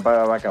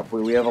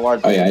 We have a large.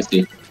 Oh yeah, I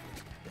see.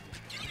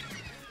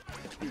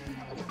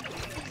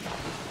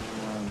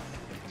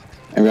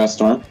 I got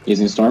Storm.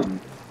 Using Storm.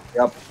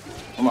 Yep.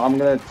 I'm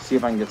gonna see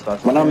if I can get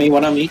special. One on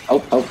me.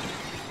 Oh.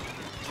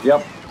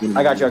 Yep.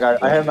 I got you.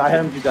 I hit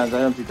him 2 times.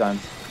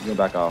 I'm gonna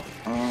back off.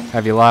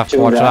 Heavy left. 2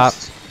 Watch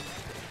rest.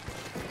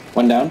 that.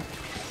 1 down.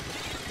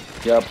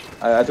 Yep.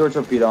 I threw a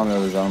torpedo on the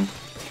other zone.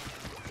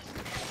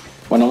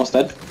 1 almost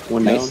dead.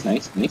 One nice. down.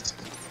 Nice.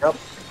 Yep.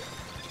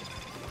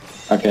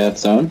 Okay,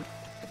 that's zone.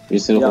 You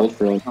just need to hold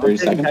for like 30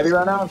 seconds. Heavy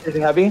right now. I'm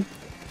taking heavy.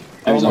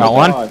 Heavy's Got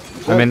almost one.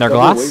 dead. I'm in their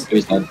glass.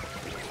 Heavy's dead.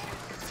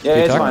 Yeah,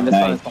 it's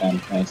T-Tac?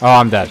 fine. Nice. Oh,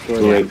 I'm dead.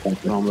 Great.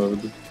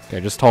 Okay,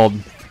 just hold.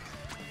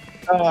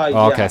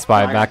 Oh, okay,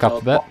 Spy, back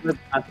up a bit.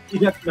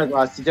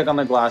 T-Tac on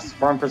the glass.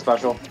 Farm for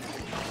special.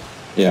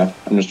 Yeah,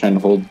 I'm just trying to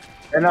hold.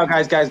 No,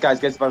 guys, get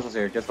specials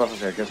here. We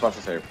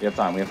have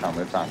time.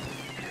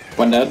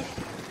 1 dead.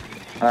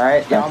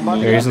 Alright, yeah,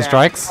 I'm You're using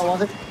strikes?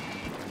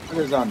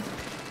 There's zone.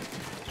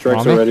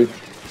 Strikes On me. already.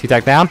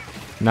 T-Tac down.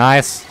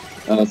 Nice.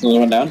 That's another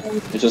 1 down.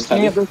 It's just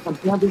heavy.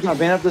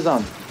 Ban up the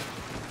zone.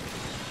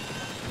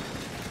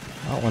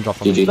 Oh, 1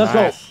 drop on GG. me. Let's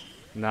go.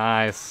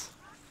 Nice.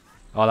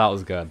 Oh, that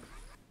was good.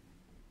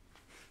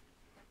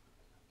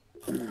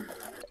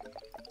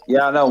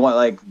 Yeah, no,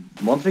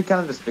 once we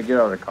kind of just figured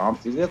out our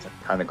comps, these guys are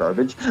kind of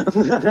garbage.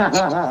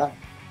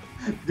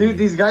 Dude,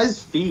 these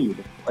guys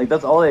feed. Like,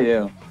 that's all they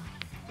do.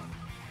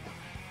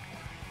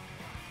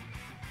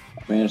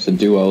 I managed to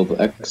duo the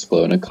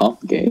Explo in a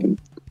comp game.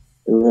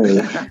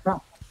 Right.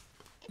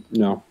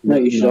 No. No,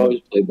 you should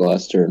always play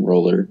Blaster and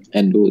Roller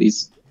and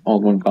Dualies all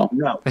in 1 comp.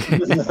 No.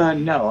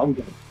 No, I'm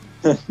good.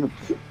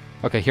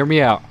 Okay, hear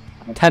me out.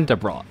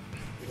 Tentabron.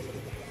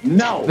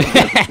 No!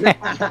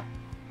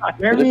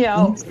 Hear me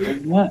out.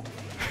 What?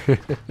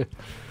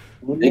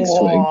 Big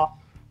swing.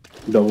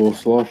 Double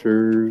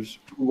sloshers.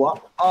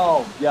 What?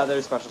 Oh, yeah,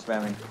 they're special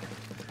spamming.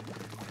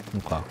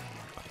 Okay.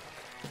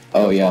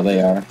 Oh yeah,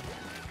 they are.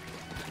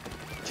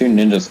 2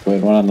 Ninja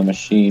Squid, 1 on the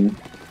machine.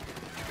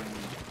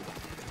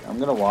 I'm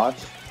gonna watch.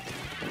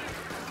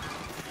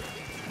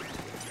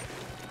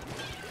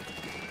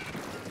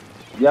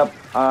 Yep,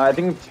 I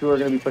think 2 are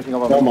gonna be pushing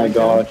up on. Oh my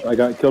gosh, I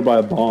got killed by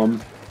a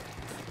bomb.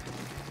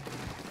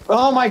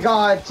 Oh my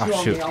god!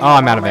 Oh, shoot. Oh,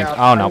 I'm out of ink.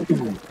 Oh, no.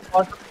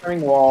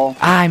 Wall.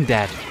 I'm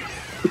dead.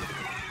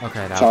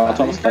 Okay, that was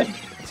Almost bad. dead.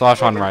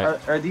 Slash on right.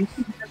 Are these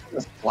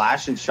a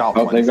splash and shot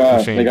Oh, one? they got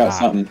Machine.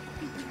 something.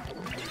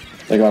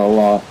 They got a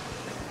lot.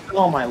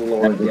 Oh my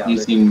lord! Yeah,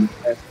 Using.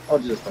 I'll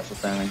just special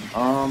spamming.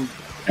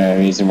 Yeah,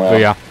 I'm using Oh, well.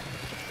 yeah.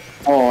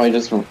 Oh, I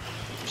just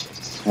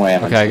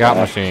swam. Okay, I got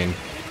machine.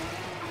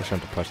 I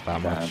shouldn't have pushed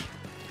that much.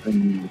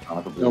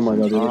 Oh my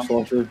god, there's a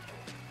slosher.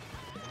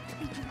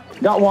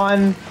 Got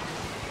 1.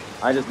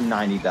 I just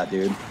 90'd that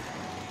dude.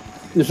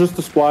 It's just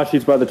the splash,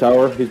 he's by the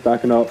tower, he's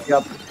backing up.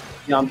 Yep.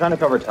 Yeah, I'm trying to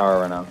cover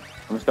tower right now.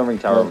 I'm just covering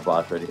tower with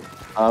blast ready.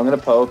 I'm gonna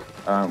poke.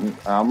 I'm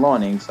low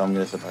on ink, so I'm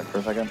gonna sit back for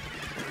a second.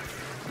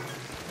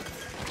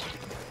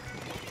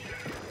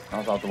 I'll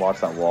also have to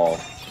watch that wall.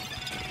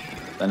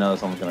 I know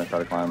someone's gonna try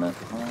to climb it.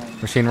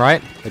 Machine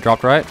right. They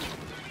dropped right.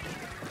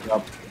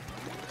 Yep.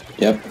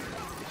 Yep.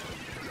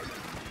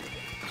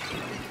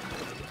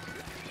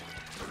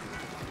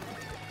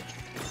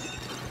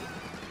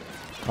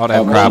 Oh, they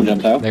have Machine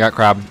jumped crab. out. They got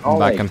crab. Oh,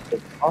 Back like, in.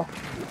 can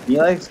you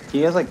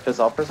guys like piss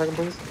off for a second,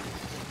 please?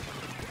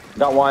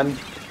 Got 1.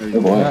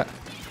 Good boy. Yeah.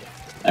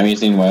 I'm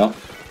using whale.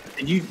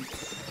 Did you,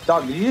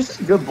 dog? Did you just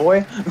say good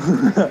boy?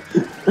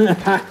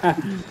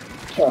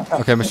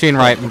 Okay, machine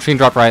right. Machine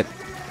dropped right.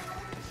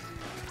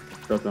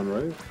 Drop down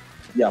right?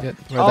 Yeah. Right there.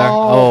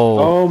 Oh.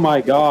 Oh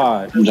my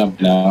god. I'm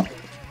jumping out.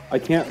 I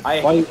can't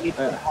I fight. hate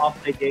the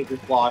off they gave this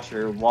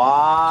slosher.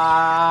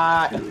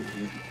 Why?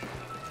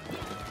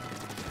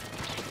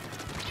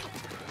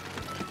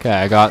 Okay,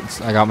 I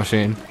got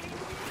machine.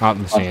 Not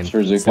machine.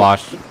 Suzuka.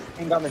 Slosh.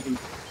 Got machine.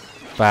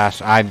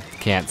 Bash. I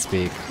can't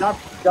speak. Got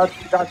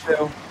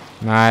 2.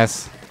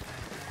 Nice.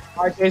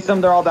 Alright, chase them.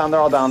 They're all down. The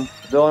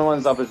only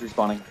one's up is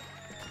respawning.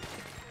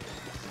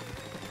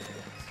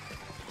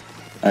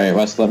 Alright,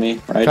 West, let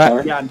me. Right, Okay.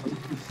 tower? Yeah,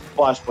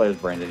 flash player's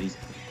branded.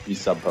 He's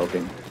sub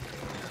poking.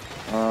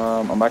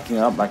 I'm backing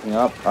up.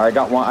 Alright,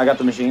 got 1. I got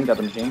the machine. Here,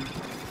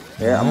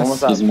 I'm Nice.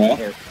 almost out. Using what?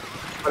 Here.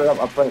 Put it up.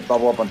 I'll put it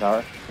bubble up on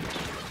tower.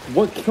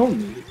 What killed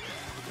me?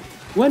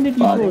 When did you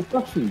Body. throw a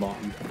suction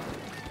bomb?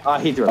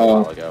 He threw it a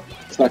Oh. while ago.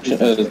 Suction,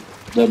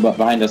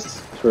 behind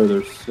us. Sure,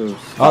 they're so.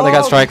 Oh, they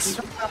got strikes.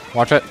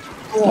 Watch it.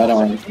 I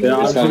don't want Yeah,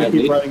 I'm Just gonna gotta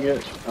keep lead. running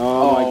it.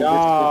 Oh my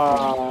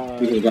god.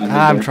 We could've gotten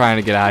I'm there. trying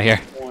to get out of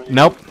here.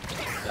 Nope.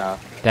 Yeah.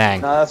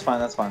 Dang. No, that's fine.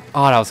 That's fine.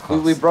 Oh, that was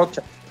close. We broke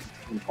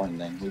checkpoint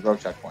thing. We broke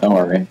checkpoint. Don't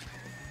worry.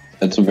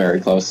 That's very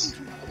close.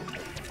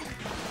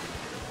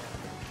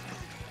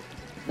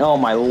 Oh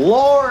my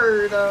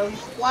lord!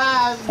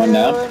 Splash, dude! One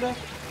down.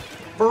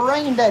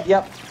 Brain dead.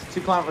 Yep.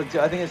 Two climb. I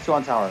think it's 2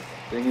 on tower.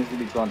 I think it's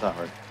gonna be 2 on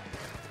tower.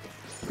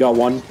 Got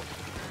one.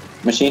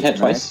 Machine hit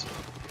twice.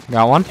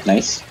 Got one.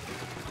 Nice.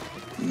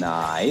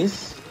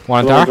 Nice.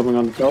 One Hello, on tower. jumping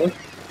on the tower.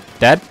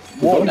 Dead.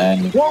 Whoa.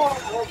 Nice.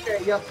 Whoa.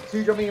 Okay. Yep.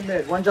 2 jumping in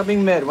mid. 1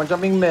 jumping mid. 1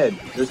 jumping mid.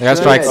 There's They got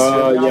 2 strikes.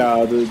 mid.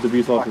 Yeah, the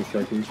beast lost is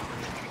striking.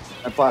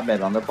 They're flat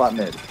mid. On their flat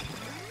mid.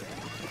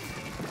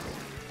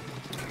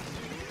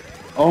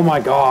 Oh my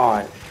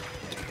god.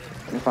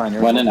 You're fine.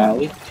 You're One fine. in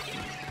alley.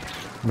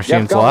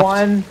 Machine's Yep. Got left.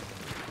 1.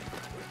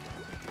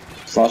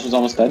 Slosh is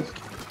almost dead.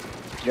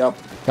 Yep.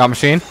 Got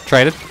machine.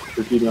 Traded.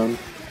 50 down.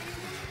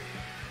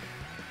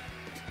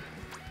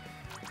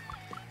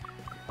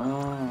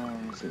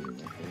 Let's see.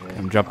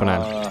 I'm jumping in.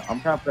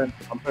 I'm putting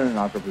in an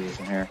awkward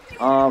position here.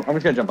 I'm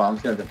just gonna jump out. I'm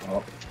just gonna jump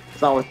out.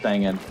 It's not worth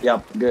staying in.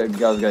 Yep. Good.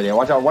 That was a good idea.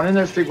 Watch out. One in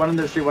their street. One in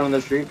their street. One in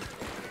their street.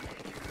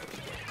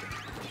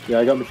 Yeah,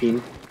 I got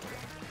machine.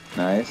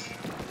 Nice.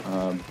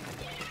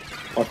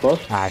 Off close.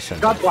 Ah, I should.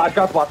 Got flash.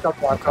 Got flash. Got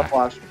flash. Got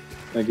flash.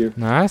 Thank you.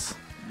 Nice.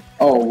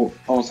 Oh,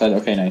 almost dead.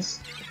 Okay, nice.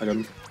 I got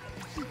him.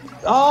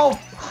 Oh,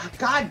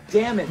 god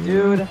damn it,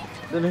 dude.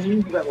 The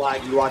machine's a bit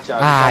laggy. Watch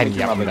out. Ah, He shot me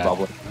yeah, through I'm my big dead.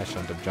 bubbler. I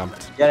shouldn't have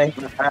jumped. Yeah,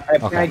 I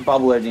Okay.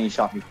 bubbled and he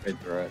shot me straight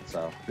through it.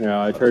 So.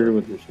 Yeah, I traded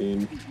with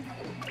machine.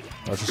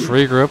 Let's just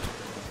regroup.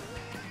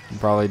 And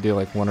probably do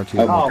like 1 or 2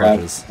 Oh, more crab.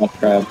 crashes. Oh,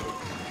 crab.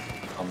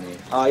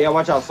 Yeah,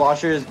 watch out.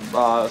 Slosher's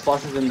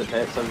in the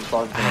pit. So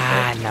Slosher's in the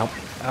Ah, pit. nope.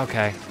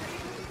 Okay.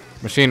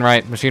 Machine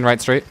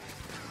right straight.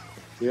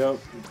 Yep.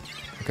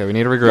 Okay, we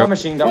need to Got regroup.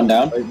 machine One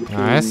down. down. Right machine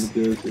Nice.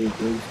 because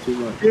it's too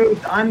much. Dude,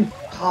 I'm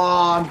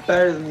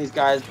better than these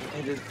guys.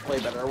 They just play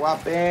better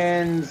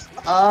weapons.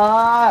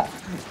 Nintendo,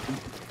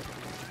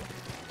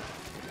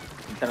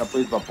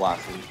 please but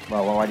blasters.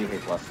 Well, why do you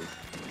hate blasters?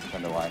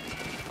 Nintendo, why?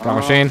 Got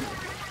machine.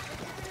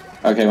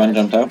 Okay, one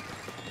jumped out.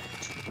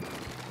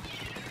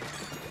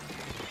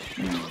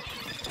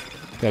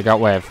 Okay, got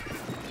wave.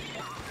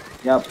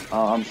 Yep,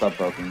 I'm sub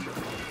broken.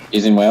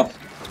 Using whale.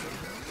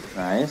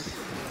 Nice.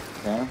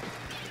 Okay.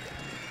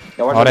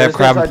 Yeah, watch Oh, out, they have there's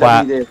crab and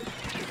inside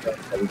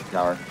flat.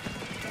 Tower.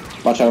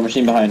 Watch out,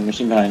 machine behind,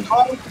 machine behind.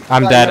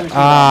 I'm dead.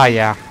 Ah,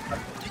 yeah.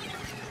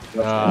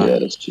 Yeah,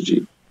 that's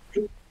GG.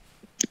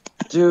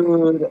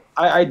 Dude,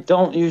 I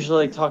don't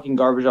usually like talking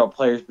garbage about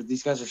players, but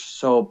these guys are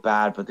so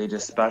bad, but they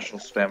just special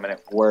spam and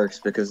it works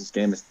because this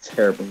game is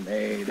terribly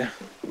made.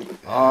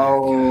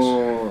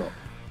 Oh.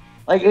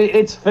 Like,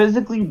 it's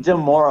physically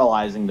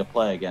demoralizing to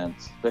play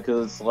against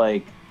because it's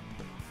like,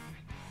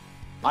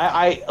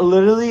 I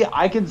literally,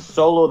 I can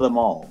solo them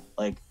all,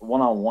 like,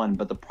 one-on-one,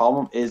 but the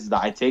problem is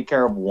that I take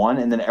care of one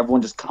and then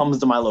everyone just comes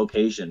to my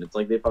location. It's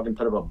like they fucking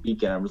put up a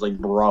beacon. I'm just like,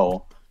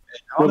 bro.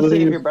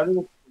 Honestly,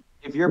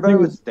 if you're better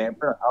with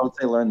Stamper, I would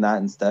say learn that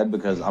instead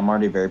because I'm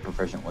already very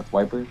proficient with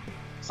Wiper.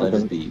 So Okay.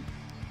 just be...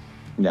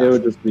 It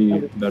would just be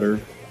better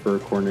for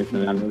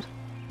coordination anyways.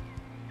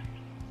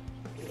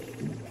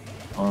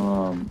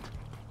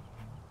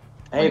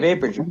 Hey,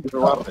 Vapor, you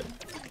your weapon.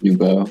 New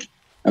bow.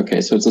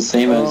 Okay, so it's the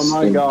same as.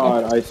 Oh my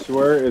god, I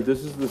swear if this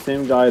is the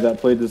same guy that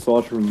played this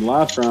Slosher from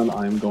last round,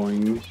 I'm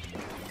going to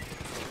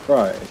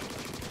cry.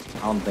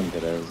 I don't think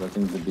it is. I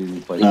think the dude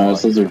who plays... No,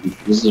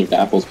 this is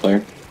Apple's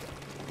player.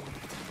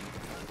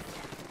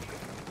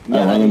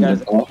 Yeah, one you of them guys...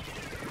 jumped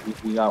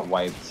off. You got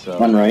wiped, so...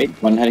 One right,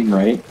 one heading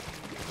right.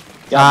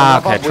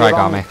 Ah, but okay, try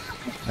got me.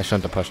 I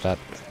shouldn't have pushed that.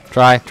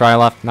 Try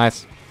left.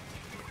 Nice.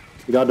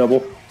 You got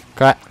double.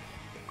 Cut.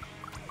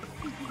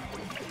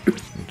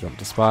 Jump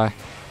to spy.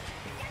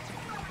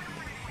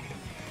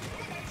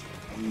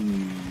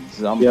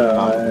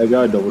 Yeah, I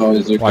got double.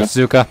 Oh, Zuka. Watch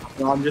Zuka.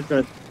 No, I'm just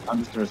gonna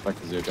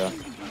respect the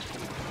Zuka.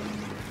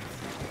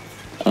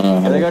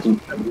 Uh, They got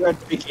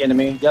WK into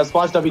me. Yeah,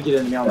 splash WK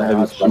into me on the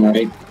house. one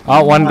right.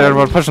 Oh, one there.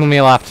 We're pushing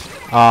me left.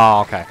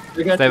 Oh, okay.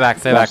 Stay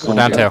back. We're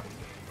down 2.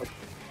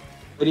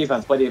 Play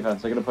defense.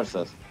 They're gonna push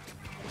this.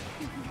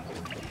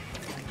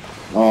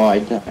 Oh, I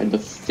died the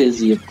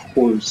fizzy, of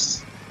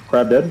course.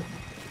 Crab dead.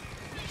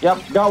 Yep,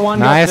 got one.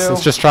 Nice. Got two.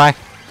 Let's just try.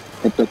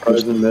 Hit the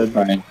Crab's in mid.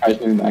 Alright, I was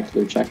moving back to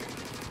their check.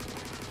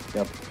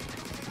 Yep.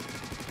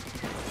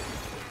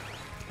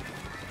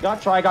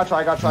 Got try.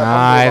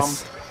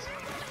 Nice.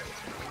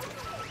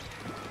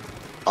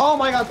 Oh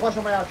my god, flash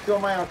on my ouch, kill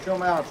my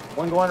ouch.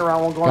 One going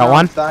around, Got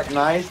one. Stack,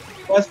 nice.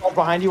 Watch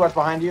behind you.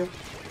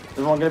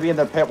 There's one gonna be in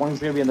their pit, one's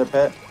gonna be in their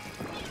pit.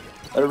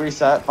 Let it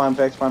reset, fine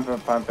fix.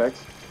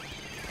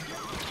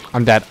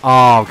 I'm dead.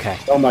 Oh, okay.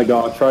 Oh my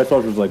god, Try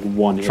Slosher's like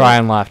one hit. Try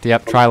and left.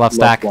 Yep. Try left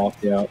stack. Block,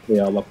 yeah,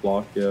 left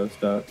block, yeah,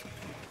 stack.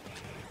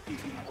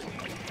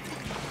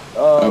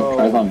 Oh,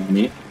 tries on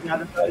me.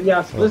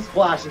 Yeah, this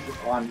splash is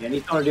just on me. I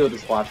need something to do with the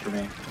splash for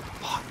me.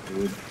 Fuck,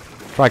 dude.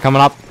 Try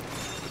coming up.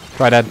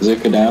 Try dead.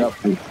 Zuka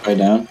down. Try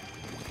down.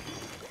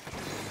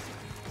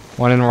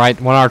 One in right.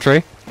 One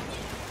archery.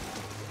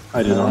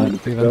 I did not.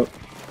 Even.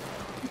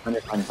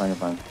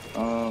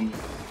 Fine.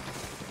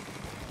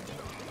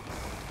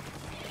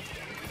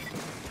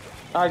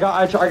 I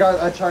got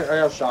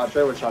shot.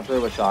 Trey with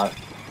shot.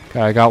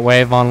 Okay, I got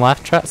wave on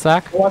left,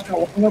 Zach. Watch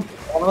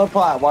the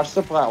plat. Watch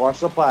the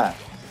plat.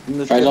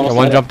 Almost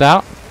One jumped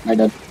out. I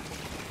did.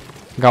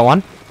 Got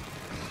one.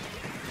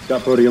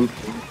 Got podium.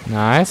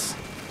 Nice.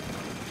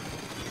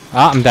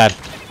 Ah, I'm dead.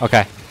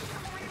 Okay.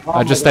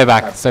 Just stay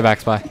back. Stay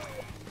back, Spy.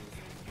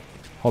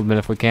 Hold mid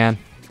if we can.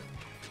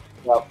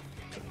 Yep.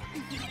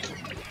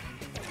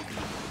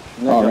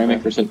 Oh,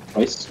 Rainmaker's hit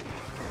twice.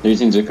 They're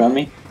using Zuko on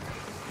me.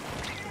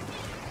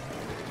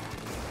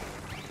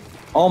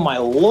 Oh my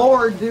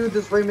lord, dude,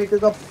 this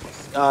Rainmaker's up.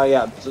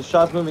 Yeah, so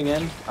shots moving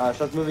in.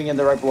 Shots moving in.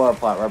 They're right below our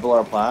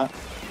plat.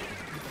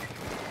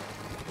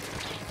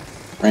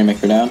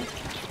 Rainmaker down.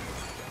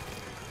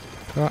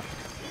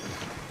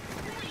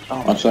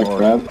 Oh, Watch that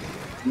crab.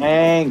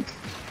 Tank!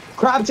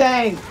 Crab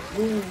tank!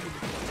 Ooh.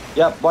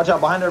 Yep, watch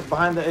out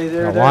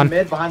they're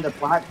mid, behind the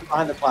plat,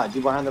 G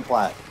behind the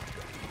plat.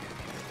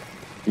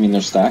 You mean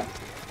they're stacked?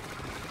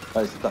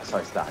 Sorry,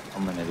 stack.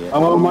 I'm an idiot.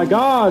 Oh my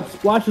god,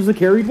 Splash is a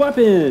carried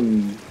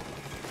weapon!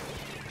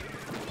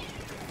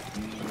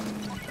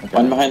 Okay.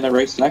 One behind the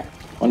right stack,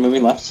 one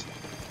moving left.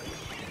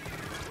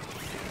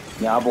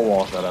 Yeah, I have a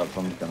wall set up,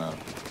 so I'm gonna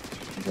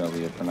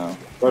leave it for now.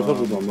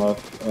 Splash is on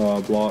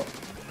left, block.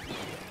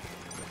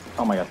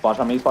 Oh my god, splash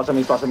on me,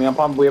 I'm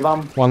pumped, we have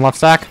them. One left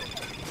stack.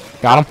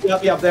 Got him.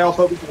 Yep, they all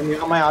focus on me.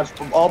 Oh my gosh,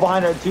 all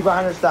behind her, two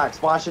behind her stack.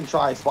 Splash and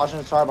try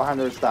behind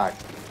her stack.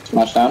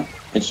 Splash down.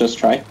 It's just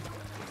try.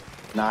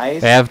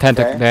 Nice. They have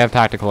okay. They have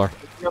tactical.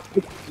 You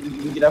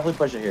can definitely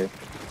push it here.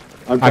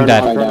 I'm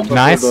dead.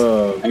 Nice.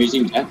 I'm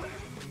using jet.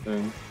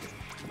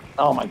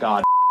 Oh my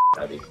god,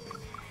 heavy.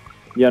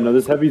 Yeah, no,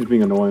 this heavy's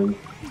being annoying.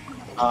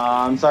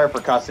 I'm sorry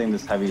for cussing.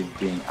 This heavy is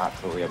being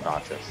absolutely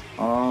obnoxious.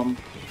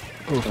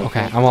 Oof,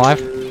 okay, I'm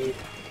alive.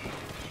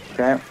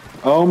 Okay.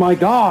 Oh my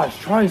gosh,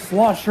 try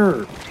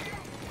Slosher!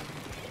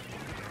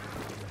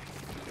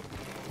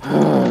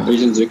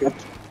 Using Zuko.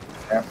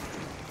 Yeah.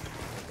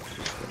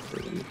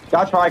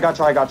 Got try.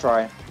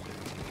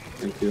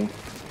 Thank you.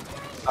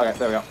 Okay,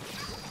 there we go.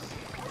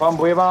 Bomb,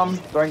 we bomb.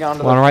 Throwing it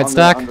onto One right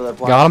stack.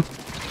 Got him.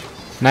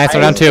 Nice,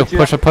 we're down two.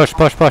 Push.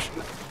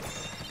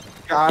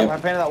 God, Yep. I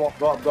painted that wall.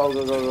 Go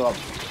up.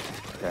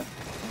 Okay.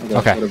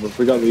 Okay. Whatever.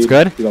 We got lead. It's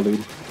good? We got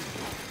lead.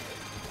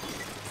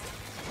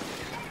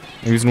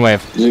 I'm using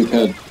wave.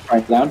 Zuko,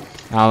 right down.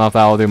 I don't know if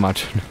that will do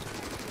much.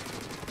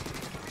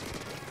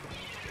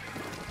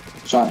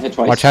 Shot hit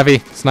twice. Watch heavy.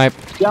 Snipe.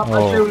 Yeah,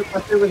 Oh.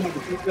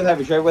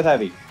 Trade with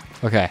heavy.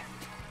 Okay.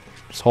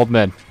 Just hold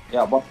mid.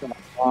 Yeah, watch that.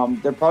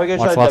 They're probably gonna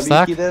Watch try left to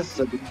WP stack. this.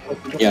 So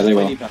Yeah, they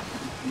will.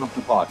 Off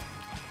the clock.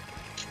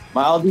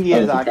 My LD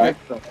is active.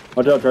 So.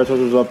 Watch out, Trash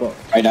Soldiers up.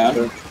 Right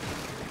down.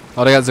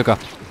 Oh, they got Zuko.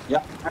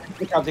 Yeah, I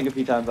think I'll take a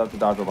few times out to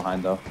dodge her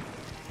behind though.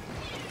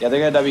 Yeah,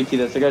 they're gonna WP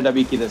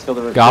this. Kill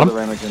the Got him.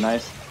 Rainmaker.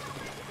 Nice.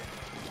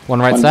 One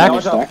right One stack.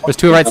 right stack. There's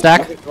two right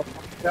stack.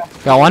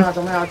 Got one.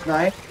 Nice.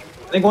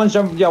 I think one's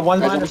jump. Yeah,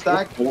 one's behind her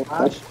stack.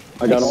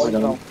 I got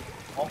him.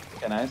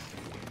 Okay, nice.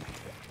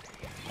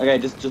 Okay,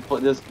 just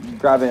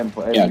grab it and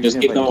play. Yeah, just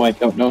keep them away.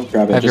 Don't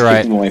grab it. Have Just your keep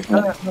right. them away from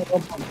it. No,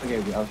 don't pump. Okay,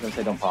 I was gonna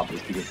say don't pop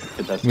this because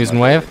that's. I'm using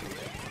wave.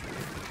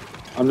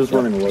 I'm just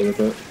running away with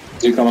it.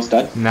 Zuko almost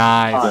dead.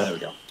 Nice. There we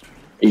go.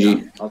 Easy.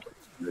 There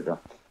we go.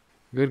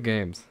 Good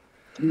games.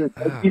 Dude,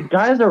 these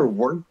guys are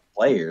worse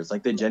players.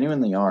 Like they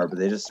genuinely are, but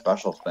they just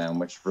special spam,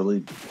 which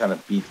really kind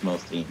of beats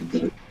most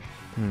teams.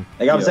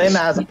 Like I'm saying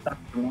that as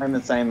I'm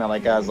not saying that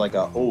like as like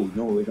a oh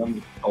no, like I'm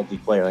a salty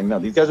player. Like no,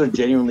 these guys are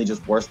genuinely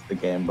just worse at the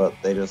game, but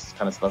they just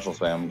kind of special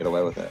spam and get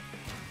away with it.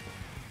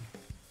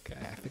 Okay,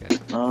 I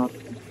think I'm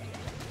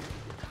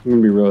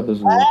gonna be real. This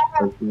is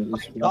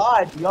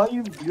God,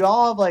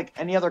 y'all have like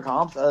any other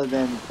comps other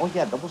than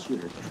double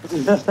shooters.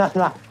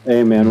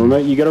 Hey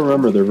man, you gotta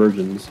remember they're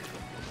virgins.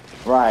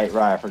 Right.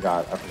 I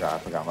forgot. My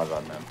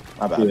bad, man.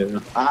 My bad. Yeah.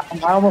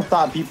 I almost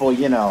thought people,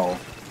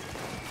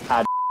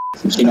 had.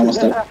 Machine almost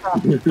dead.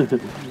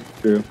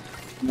 True.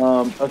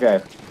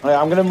 Okay.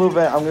 I'm gonna move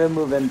in. I'm gonna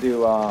move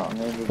into.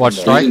 Watch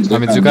strike.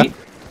 I'm in Zuka.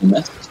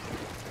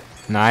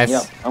 Nice.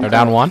 Yep, They're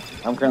down one.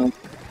 I'm currently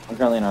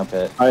in our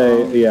pit.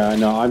 Yeah, I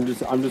know. I'm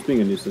just being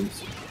a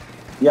nuisance.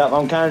 Yeah,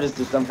 I'm kind of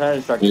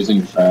distracted.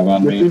 Using crab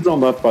on me. Machine's on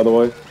left, by the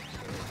way.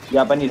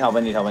 Yep, I need help.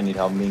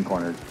 I'm being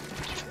cornered.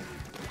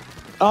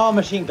 Oh,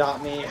 machine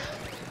got me.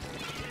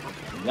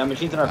 Yeah,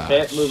 machine's in our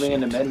pit, moving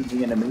into mid,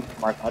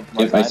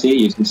 If I see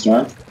you, you can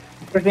start.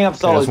 Picking up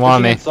solo. There's one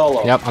on me.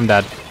 Solo. Yep, I'm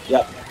dead.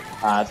 Yep.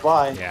 That's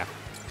why. Yeah.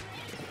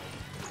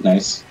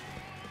 Nice.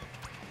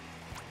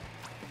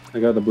 I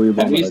got the blue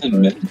bomb. Heavy's in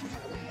mid.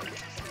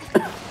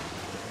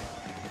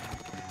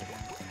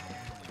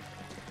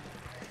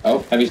 Oh,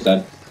 Heavy's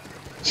dead.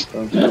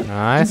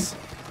 Nice.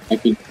 I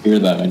could hear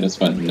that. I just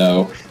went,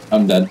 no.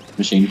 I'm dead.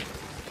 Machine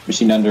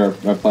under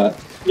our plat.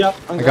 Yep.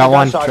 I got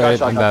one.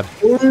 I'm dead.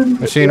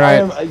 Machine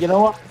right. You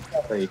know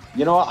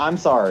what? I'm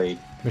sorry.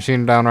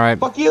 Machine down right.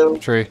 Fuck you.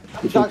 Tree.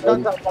 Shot.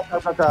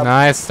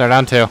 Nice. They're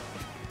down two.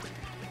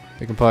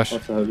 We can push.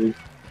 That's heavy.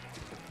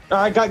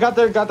 Alright, got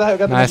the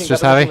Nice, machine,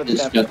 just got the heavy? machine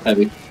with the Just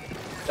Heavy.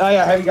 Oh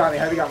yeah, heavy got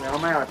me. On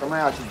my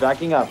arch. He's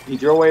backing up. He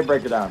threw away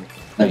breaker down.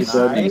 Nice.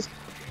 Nice.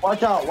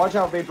 Watch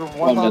out, Vapor.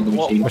 Oh, dead the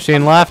machine.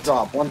 Machine left.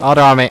 Drop. One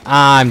Auto on me.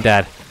 I'm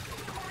dead.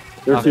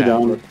 There's two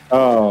down.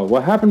 Oh,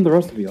 what happened to the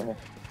rest of y'all?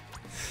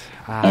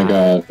 I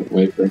got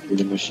wave breaker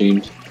the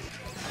machine.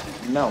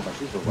 No, my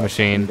shoes are wet.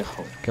 Machine No.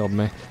 killed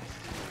me.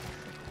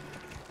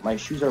 My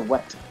shoes are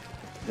wet.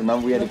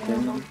 Remember we had to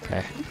clean them?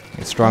 Okay.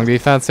 Strong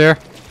defense here.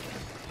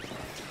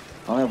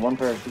 I only have one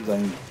pair of shoes I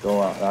can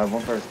go out. I have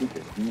one pair of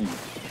sneakers.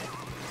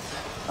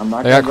 I'm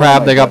not They got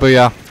crab, they got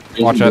booyah.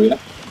 Watch it.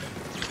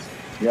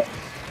 Yep.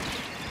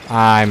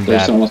 I'm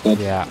There's dead. almost dead.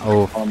 Yeah,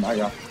 oh. Oh my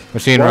god.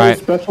 Machine Why right.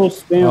 is special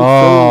spam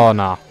Oh, so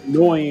no.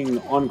 annoying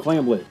on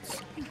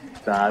Clamblitz?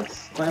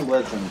 That's Clam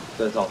Blitz and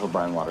there's also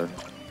Brinewater.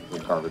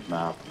 It's a garbage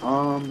map.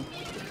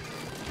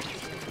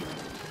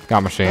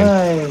 Got machine.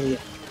 Hey.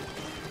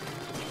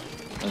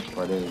 That's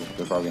part is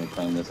they're probably gonna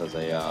claim this as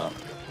a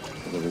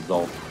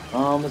result.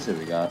 Let's see what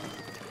we got.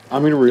 I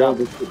mean,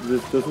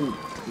 this doesn't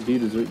be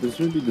deserved. This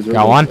shouldn't be deserved.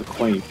 Got one? A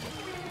claim.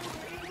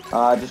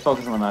 Just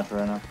focus on the match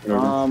right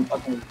now.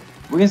 Okay.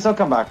 We can still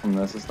come back from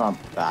this. It's not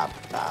that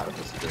bad of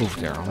a situation. Oof,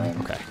 there.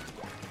 Okay.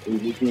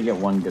 We can get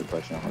one good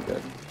push and we're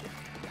good.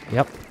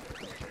 Yep.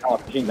 Oh,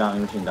 machine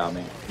got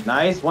me.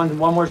 Nice. One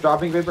more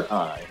dropping Vapor.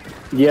 Alright.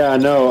 Yeah,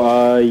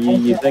 no.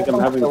 You think I'm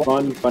having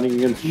fun fighting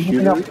against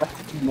shooters?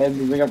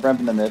 Moving up ramp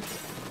in the mid.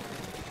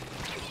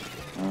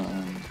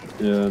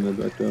 Yeah, no,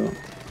 back out.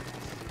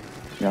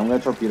 Yeah, I'm gonna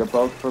torpedo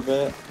poke for a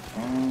bit.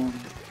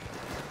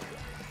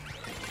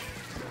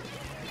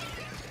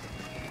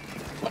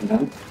 One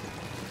down.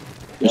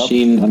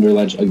 Machine under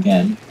ledge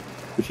again.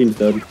 Machine's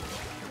dead.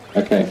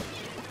 Okay.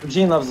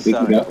 Machine loves the We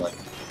can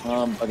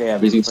sound. go. Okay, yeah.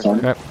 Freezing storm.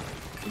 Okay.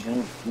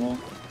 Yeah.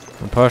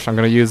 Push. I'm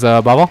gonna use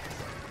bubble.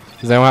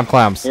 Does anyone have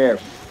clams? Here.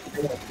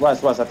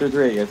 West, I threw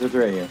 3 at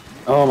you.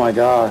 Oh my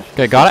gosh.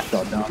 Okay, got it.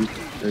 Shot down.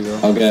 There you go.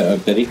 I'll get a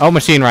pity. Oh,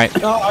 machine right.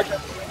 Oh.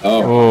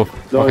 Oh,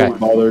 Don't okay. even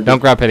bother. Don't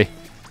grab pity.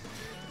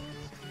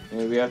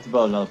 Yeah, we have to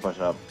build another push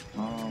up.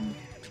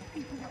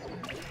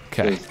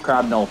 Okay.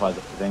 Crab nullifies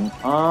everything.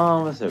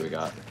 Let's see what we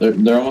got.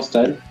 They're almost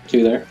dead.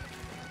 2 there.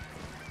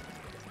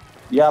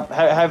 Yep,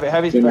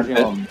 heavy's Two more pushing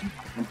pit. home.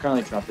 I'm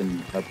currently trapped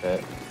in a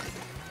pit.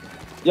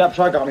 Yep,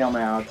 shot got me on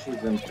my out.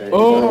 She's in stage.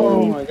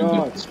 Oh my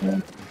god.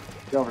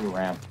 Get over the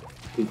ramp.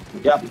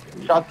 Yep,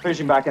 shot's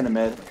pushing back in the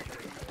mid.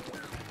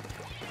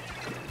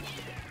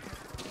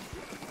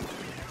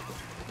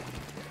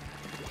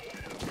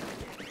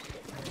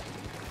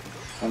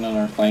 One on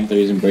our flank. They're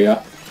using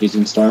booyah.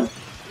 Using storm.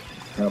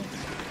 Yep.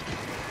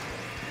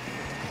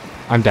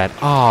 I'm dead.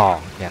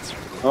 Oh, yes.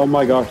 Oh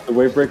my gosh, the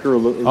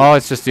wavebreaker. Oh,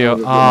 it's just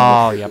you.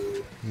 Oh, yep.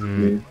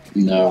 Mm.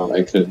 No,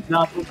 I could.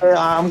 No,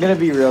 I'm gonna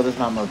be real. This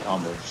map mode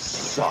combo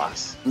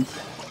sucks.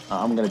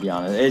 I'm gonna be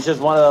honest. It's just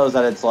one of those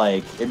that it's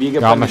like if you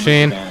get Got put in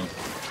machine.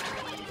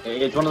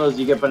 disadvantage, it's one of those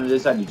you get put in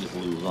this side, you just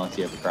lose unless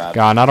you have a crab.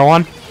 Got another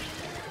one.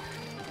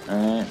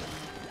 Alright.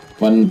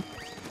 One.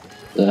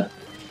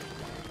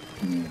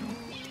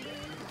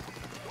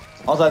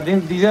 Also, I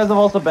think these guys have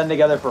also been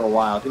together for a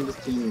while. I think this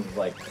team is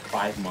like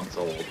 5 months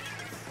old.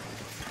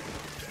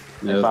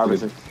 Yeah, Like 5 or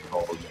 6 months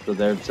old. So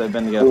they've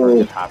been together for a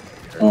good half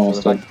a year.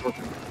 Almost So the fact that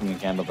we can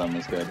handle them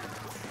is good.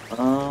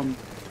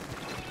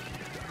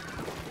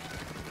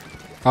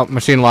 Oh,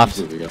 machine left.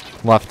 Here we go.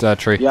 Left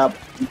tree. Yep.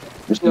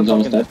 Machine's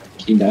almost dead.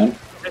 Key down.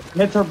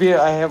 Hit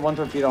torpedo. I hit 1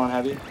 torpedo on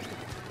heavy.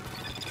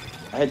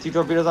 I hit 2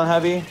 torpedoes on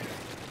heavy.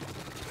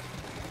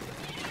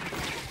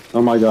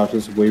 Oh my gosh,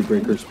 this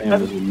wavebreaker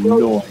spam is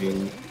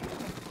annoying.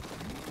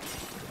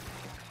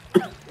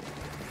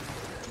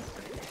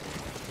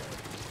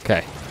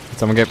 Okay.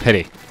 Someone get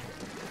pity.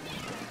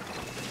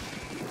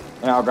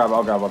 Yeah, I'll grab.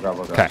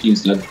 Okay.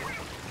 Machine's dead.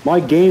 My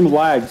game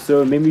lagged,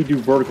 so it made me do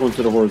vertical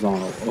instead of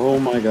horizontal. Oh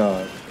my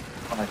god.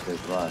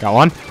 Got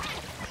one.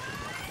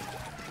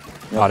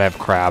 Oh, they have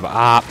crab.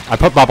 Ah, I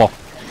put bubble.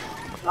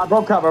 I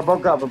broke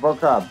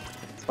crab.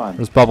 It's fine.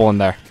 There's bubble in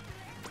there.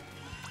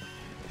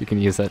 You can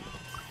use it.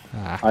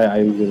 Ah.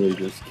 I literally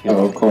just can't.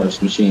 Oh, of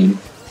course, machine.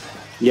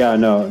 Yeah,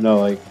 no,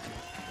 like.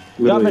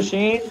 We got literally-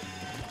 machine.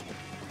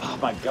 Oh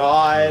my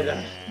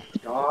god.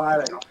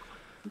 I'm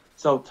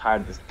so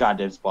tired of this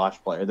goddamn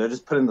splash player. They're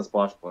just putting the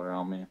splash player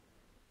on me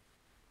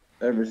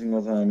every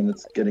single time, and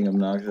it's getting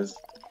obnoxious.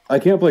 I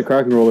can't play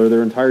Kraken Roller.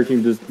 Their entire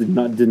team just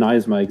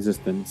denies my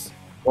existence.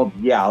 Well,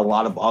 yeah, a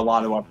lot of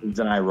weapons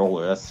deny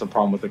roller. That's the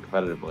problem with it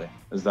competitively.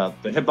 Is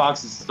that the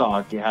hitbox is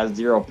stock. It has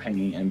 0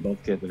 ping, and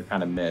both kids are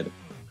kind of mid.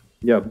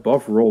 Yeah,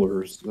 buff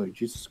rollers. Like,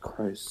 Jesus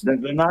Christ.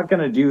 They're not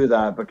gonna do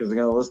that because they're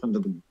gonna listen to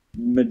the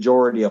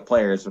majority of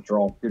players, which are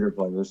all shooter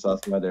players. So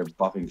that's why they're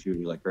buffing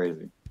shooters like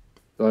crazy.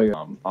 Like,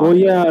 well,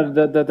 yeah,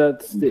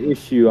 that's the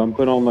issue. I'm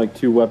put on like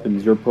 2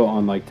 weapons. You're put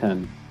on like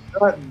 10.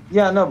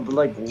 Yeah, no, but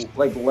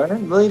like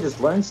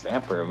learn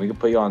Stamper, and we can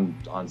put you on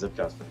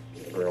Zipcaster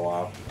for a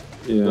while.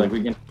 Yeah. Like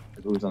we can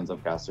who's on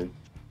Zipcaster.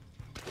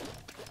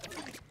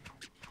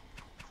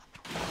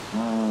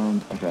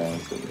 Okay,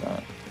 let's see what we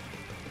got.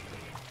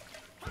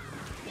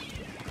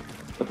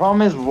 The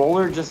problem is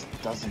roller just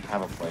doesn't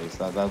have a place.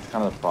 That's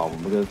kind of the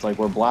problem because it's like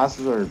where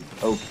blasters are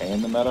okay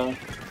in the meta.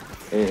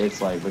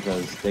 It's like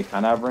because they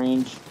kind of have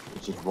range.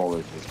 It's just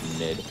rollers just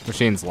mid.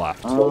 Machine's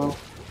left.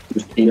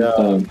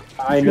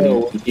 I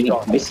know.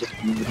 Nice,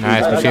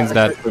 machine's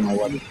dead.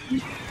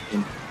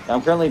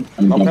 I'm currently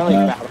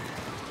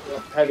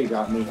Heavy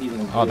got me. He's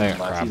in Oh, there,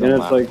 crap. And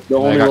it's like the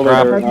only one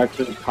that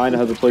actually kind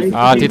of has a place.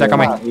 T-Deck on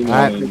me.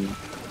 Alright.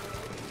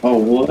 Oh,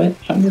 what? Of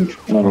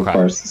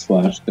course, the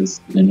splash,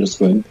 because Ninja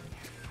Squid.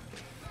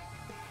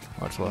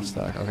 Watch left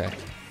stack, okay.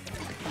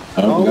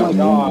 Oh my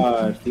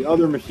gosh, the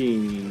other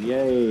machine,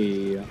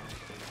 yay.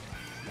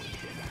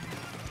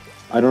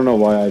 I don't know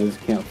why I just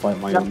can't fight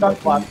my own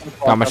weapon.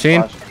 Got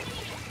machine?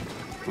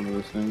 One of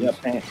those things.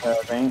 Yep, paint.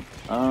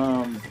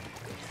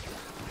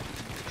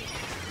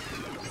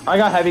 I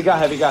got heavy.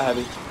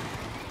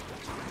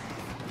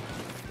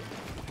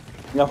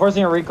 Yeah,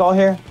 forcing a recall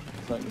here,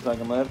 so I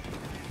can live.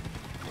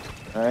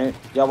 All right.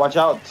 Yeah, watch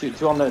out.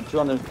 Two on the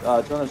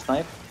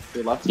snipe. To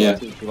your left. Yeah.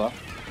 To your left.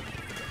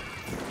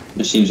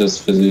 Machine's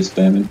just fizzy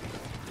spamming.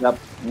 Yep.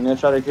 I'm gonna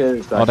try to get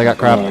his. Oh, they got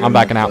crap. I'm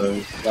backing out.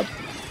 Yep.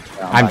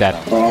 Yeah, I'm dead.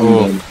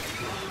 Oh,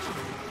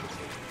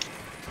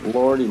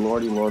 Lordy.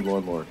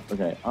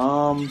 Okay.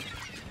 Oh,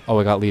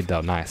 we got lead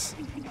though. Nice.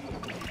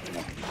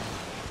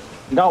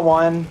 Got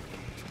one.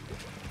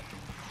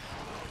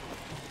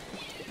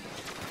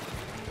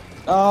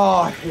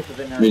 Oh, I hate the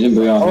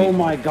veterinary. Oh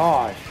my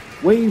gosh.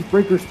 Wave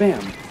breaker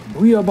spam.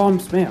 Booyah bomb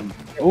spam.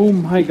 Oh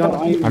my god,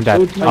 I'm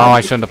dead. So Oh,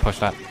 I shouldn't have pushed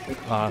that.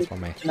 Oh, that's on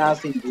me.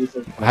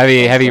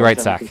 Heavy right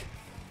stack.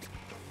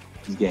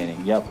 He's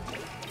gaining. Yep.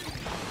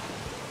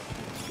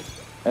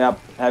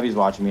 Heavy's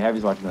watching me.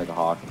 Heavy's watching me like a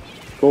hawk.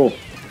 Cool.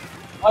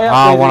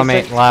 Oh, one of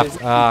me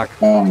left.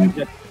 Oh my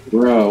god.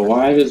 Bro,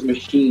 why does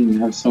Machine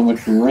have so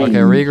much range? Okay,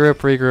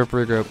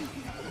 regroup.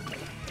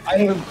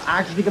 I'm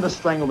actually gonna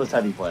strangle this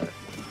heavy player.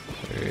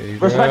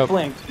 Regroup.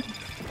 Respectfully.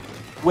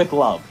 With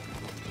love.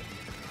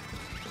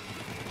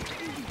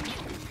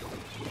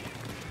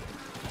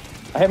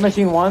 I hit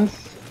Machine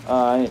once.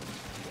 I'm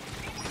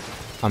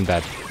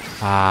dead.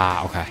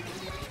 Okay.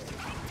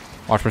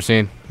 Watch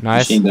machine.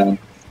 Nice. Machine down.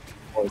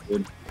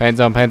 Pain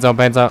zone.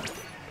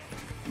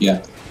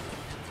 Yeah.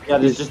 Yeah,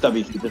 there's just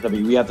W key.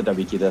 We have to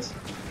W key this.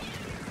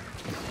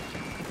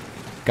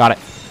 Got it.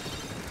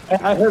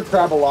 I heard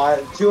crab a lot.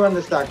 Two on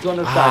the stack. Oh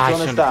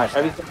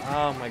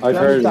my I've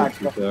heard stack.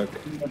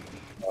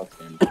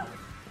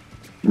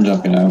 I'm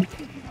jumping out.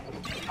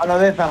 Oh no,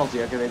 they have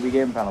penalty. Okay, we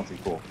gave him penalty.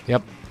 Cool.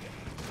 Yep.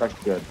 It's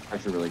actually good.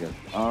 Actually really good.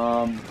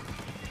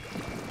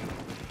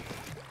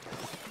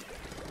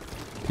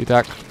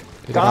 T-Deck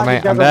on me.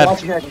 I'm dead.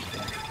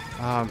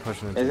 I'm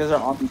pushing it. These guys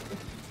are on.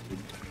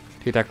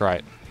 T-Deck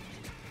right.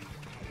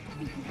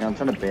 Yeah, I'm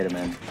trying to bait him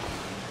in.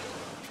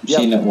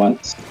 Machine at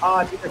once.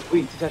 T-Deck's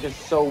weak. T-Deck is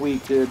so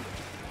weak, dude.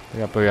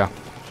 Booyah.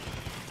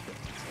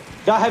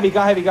 Got heavy.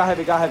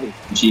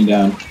 Machine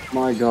down.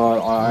 My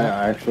god,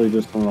 I actually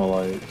just don't know,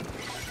 like...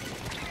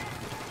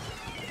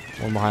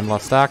 One behind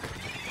left stack.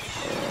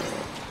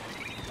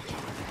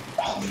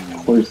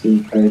 Of course,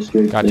 he's very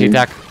straight. Got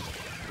T-Deck.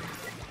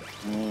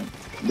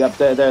 Yep,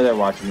 they're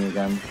watching me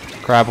again.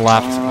 Crab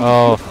left.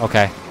 Oh,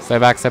 okay. Stay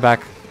back.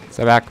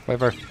 Wait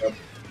for.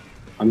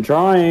 I'm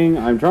trying.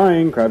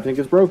 Crab tank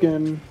is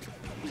broken.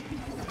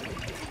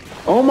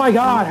 Oh my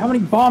god, how many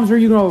bombs are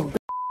you gonna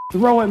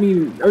throw at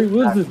me?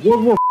 What is this,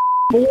 World War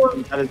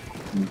IV?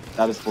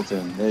 That is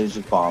Splatoon. It is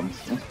just bombs.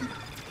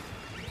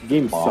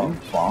 Game bombs.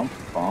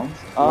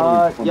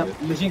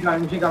 Yep, machine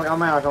gun on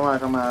my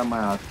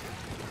house.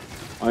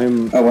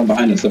 Oh, one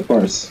behind us, of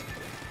course.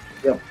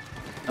 Yep.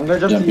 I'm gonna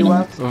jump to you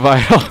left.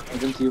 Vital. I'll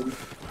jump to you.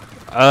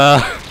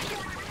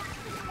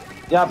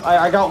 Yep,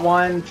 I got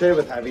one. Traded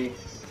with heavy.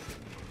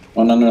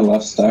 One on the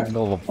left stack.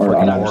 Or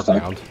on our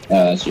stack.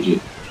 That's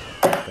GG.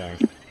 Dang.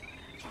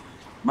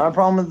 My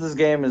problem with this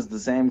game is the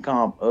same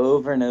comp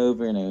over and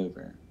over and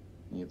over.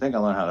 You think I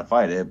learn how to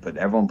fight it, but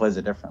everyone plays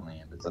it differently,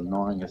 and it's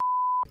annoying as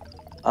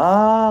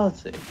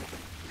let's see.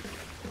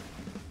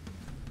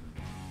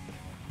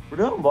 We're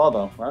doing well,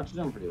 though. We're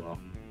actually doing pretty well.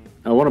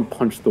 I want to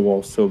punch the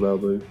wall so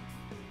badly.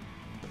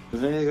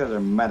 Because these guys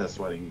are meta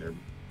sweating, dude.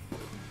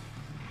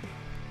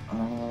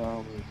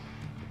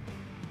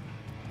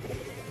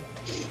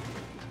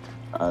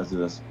 Let's do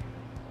this.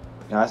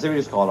 Yeah, I say we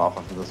just call it off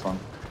after this one.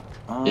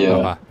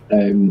 Yeah,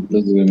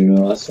 this is gonna be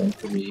my last one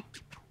for me.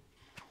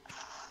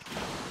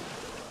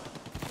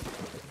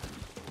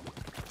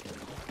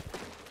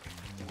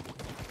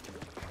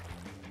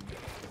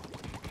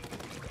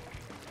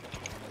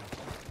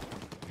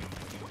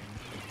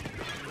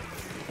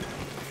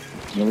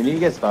 Yeah, we need to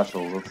get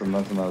specials. That's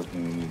another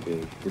thing we need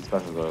to get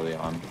specials early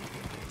on.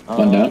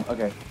 One down.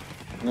 Okay.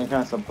 I'm gonna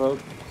kind of sub-poke.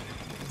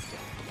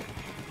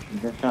 I'm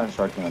kind of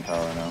sharking the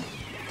tower right now.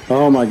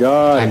 Oh my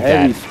god, I'm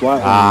heavy dead.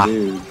 splat,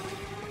 dude.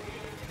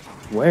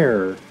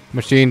 Where?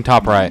 Machine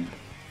top right.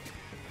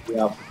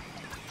 Yep.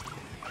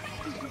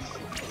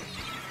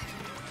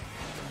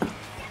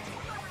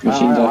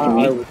 Machine's after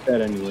me. I was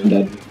dead anyway.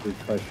 Dead.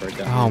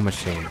 Oh,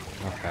 machine.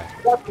 Okay.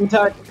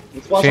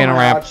 Machine on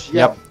ramp.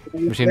 Yep.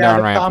 Machine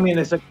down ramp. Tommy in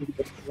a second.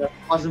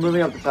 Spots is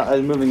moving up.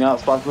 Moving up.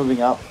 Spots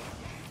moving up.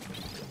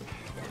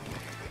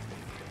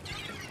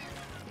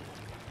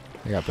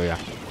 Booyah.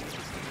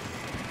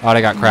 Oh,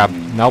 they got crab.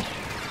 Nope.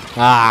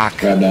 Grab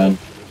down.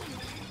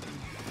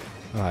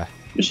 Alright.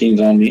 Machine's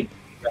on me.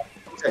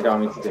 Take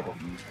on me to take it.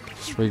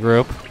 Just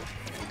regroup.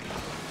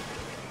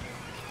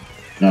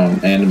 No,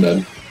 and in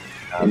bed.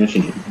 The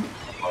machine.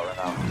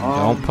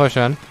 Don't push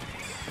in.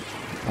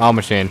 Oh,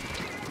 machine.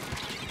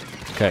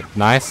 Okay,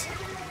 nice.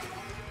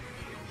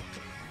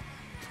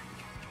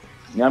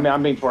 Yeah, I mean,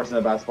 I'm being forced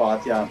into bad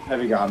spots. Yeah,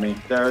 heavy got me.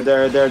 They're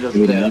just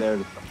Yeah. they're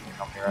just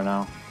helping me right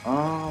now.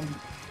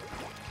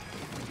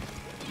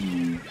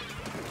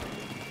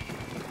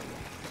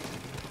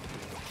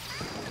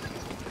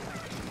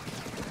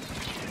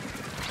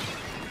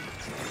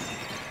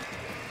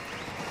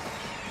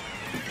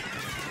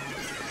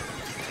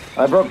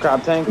 I broke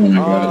crab tank. Oh my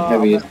god,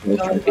 heavy is still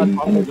striking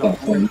on the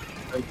platform.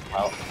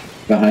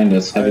 Behind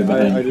us, heavy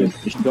behind I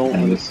us. just don't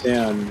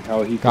understand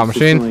how he Got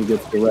machine. consistently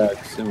gets the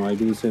Rex, and when I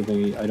do the same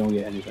thing, I don't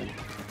get anything.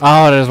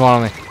 Oh, there's one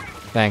on me.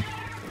 Dang.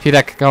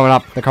 P-deck going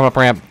up. They're coming up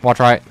ramp. Watch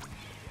right.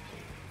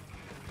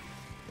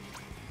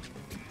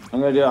 I'm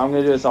gonna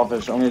do a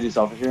selfish. I'm gonna do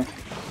selfish here.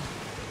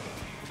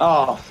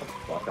 Oh,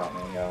 fuck out,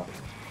 man, yo.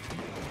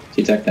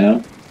 T-Tech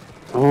down.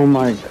 Oh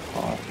my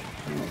god.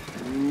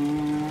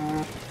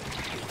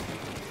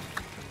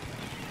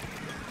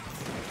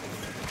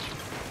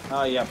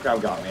 Oh yeah,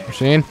 crab got me.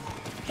 Machine.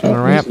 On the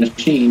Oh, ramp.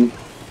 machine.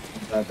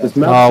 This Oh,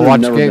 map should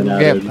watch never get been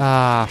get. added.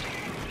 Ah.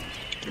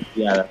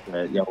 Yeah, that's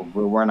it. Yeah,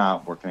 we're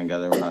not working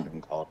together. We're not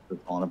doing calls. We're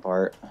falling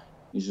apart.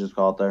 You should just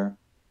call it there.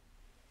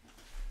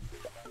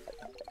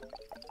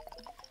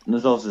 And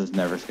there's also just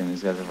never skin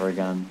these guys ever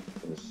again.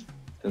 Because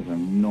they're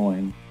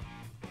annoying.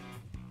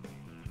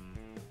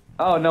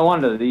 Oh, no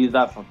wonder they use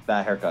that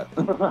haircut.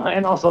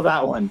 And also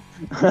that one.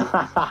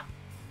 Of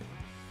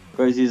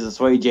course, he's a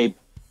sweaty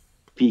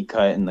JP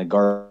cut and the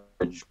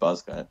garbage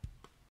buzz cut.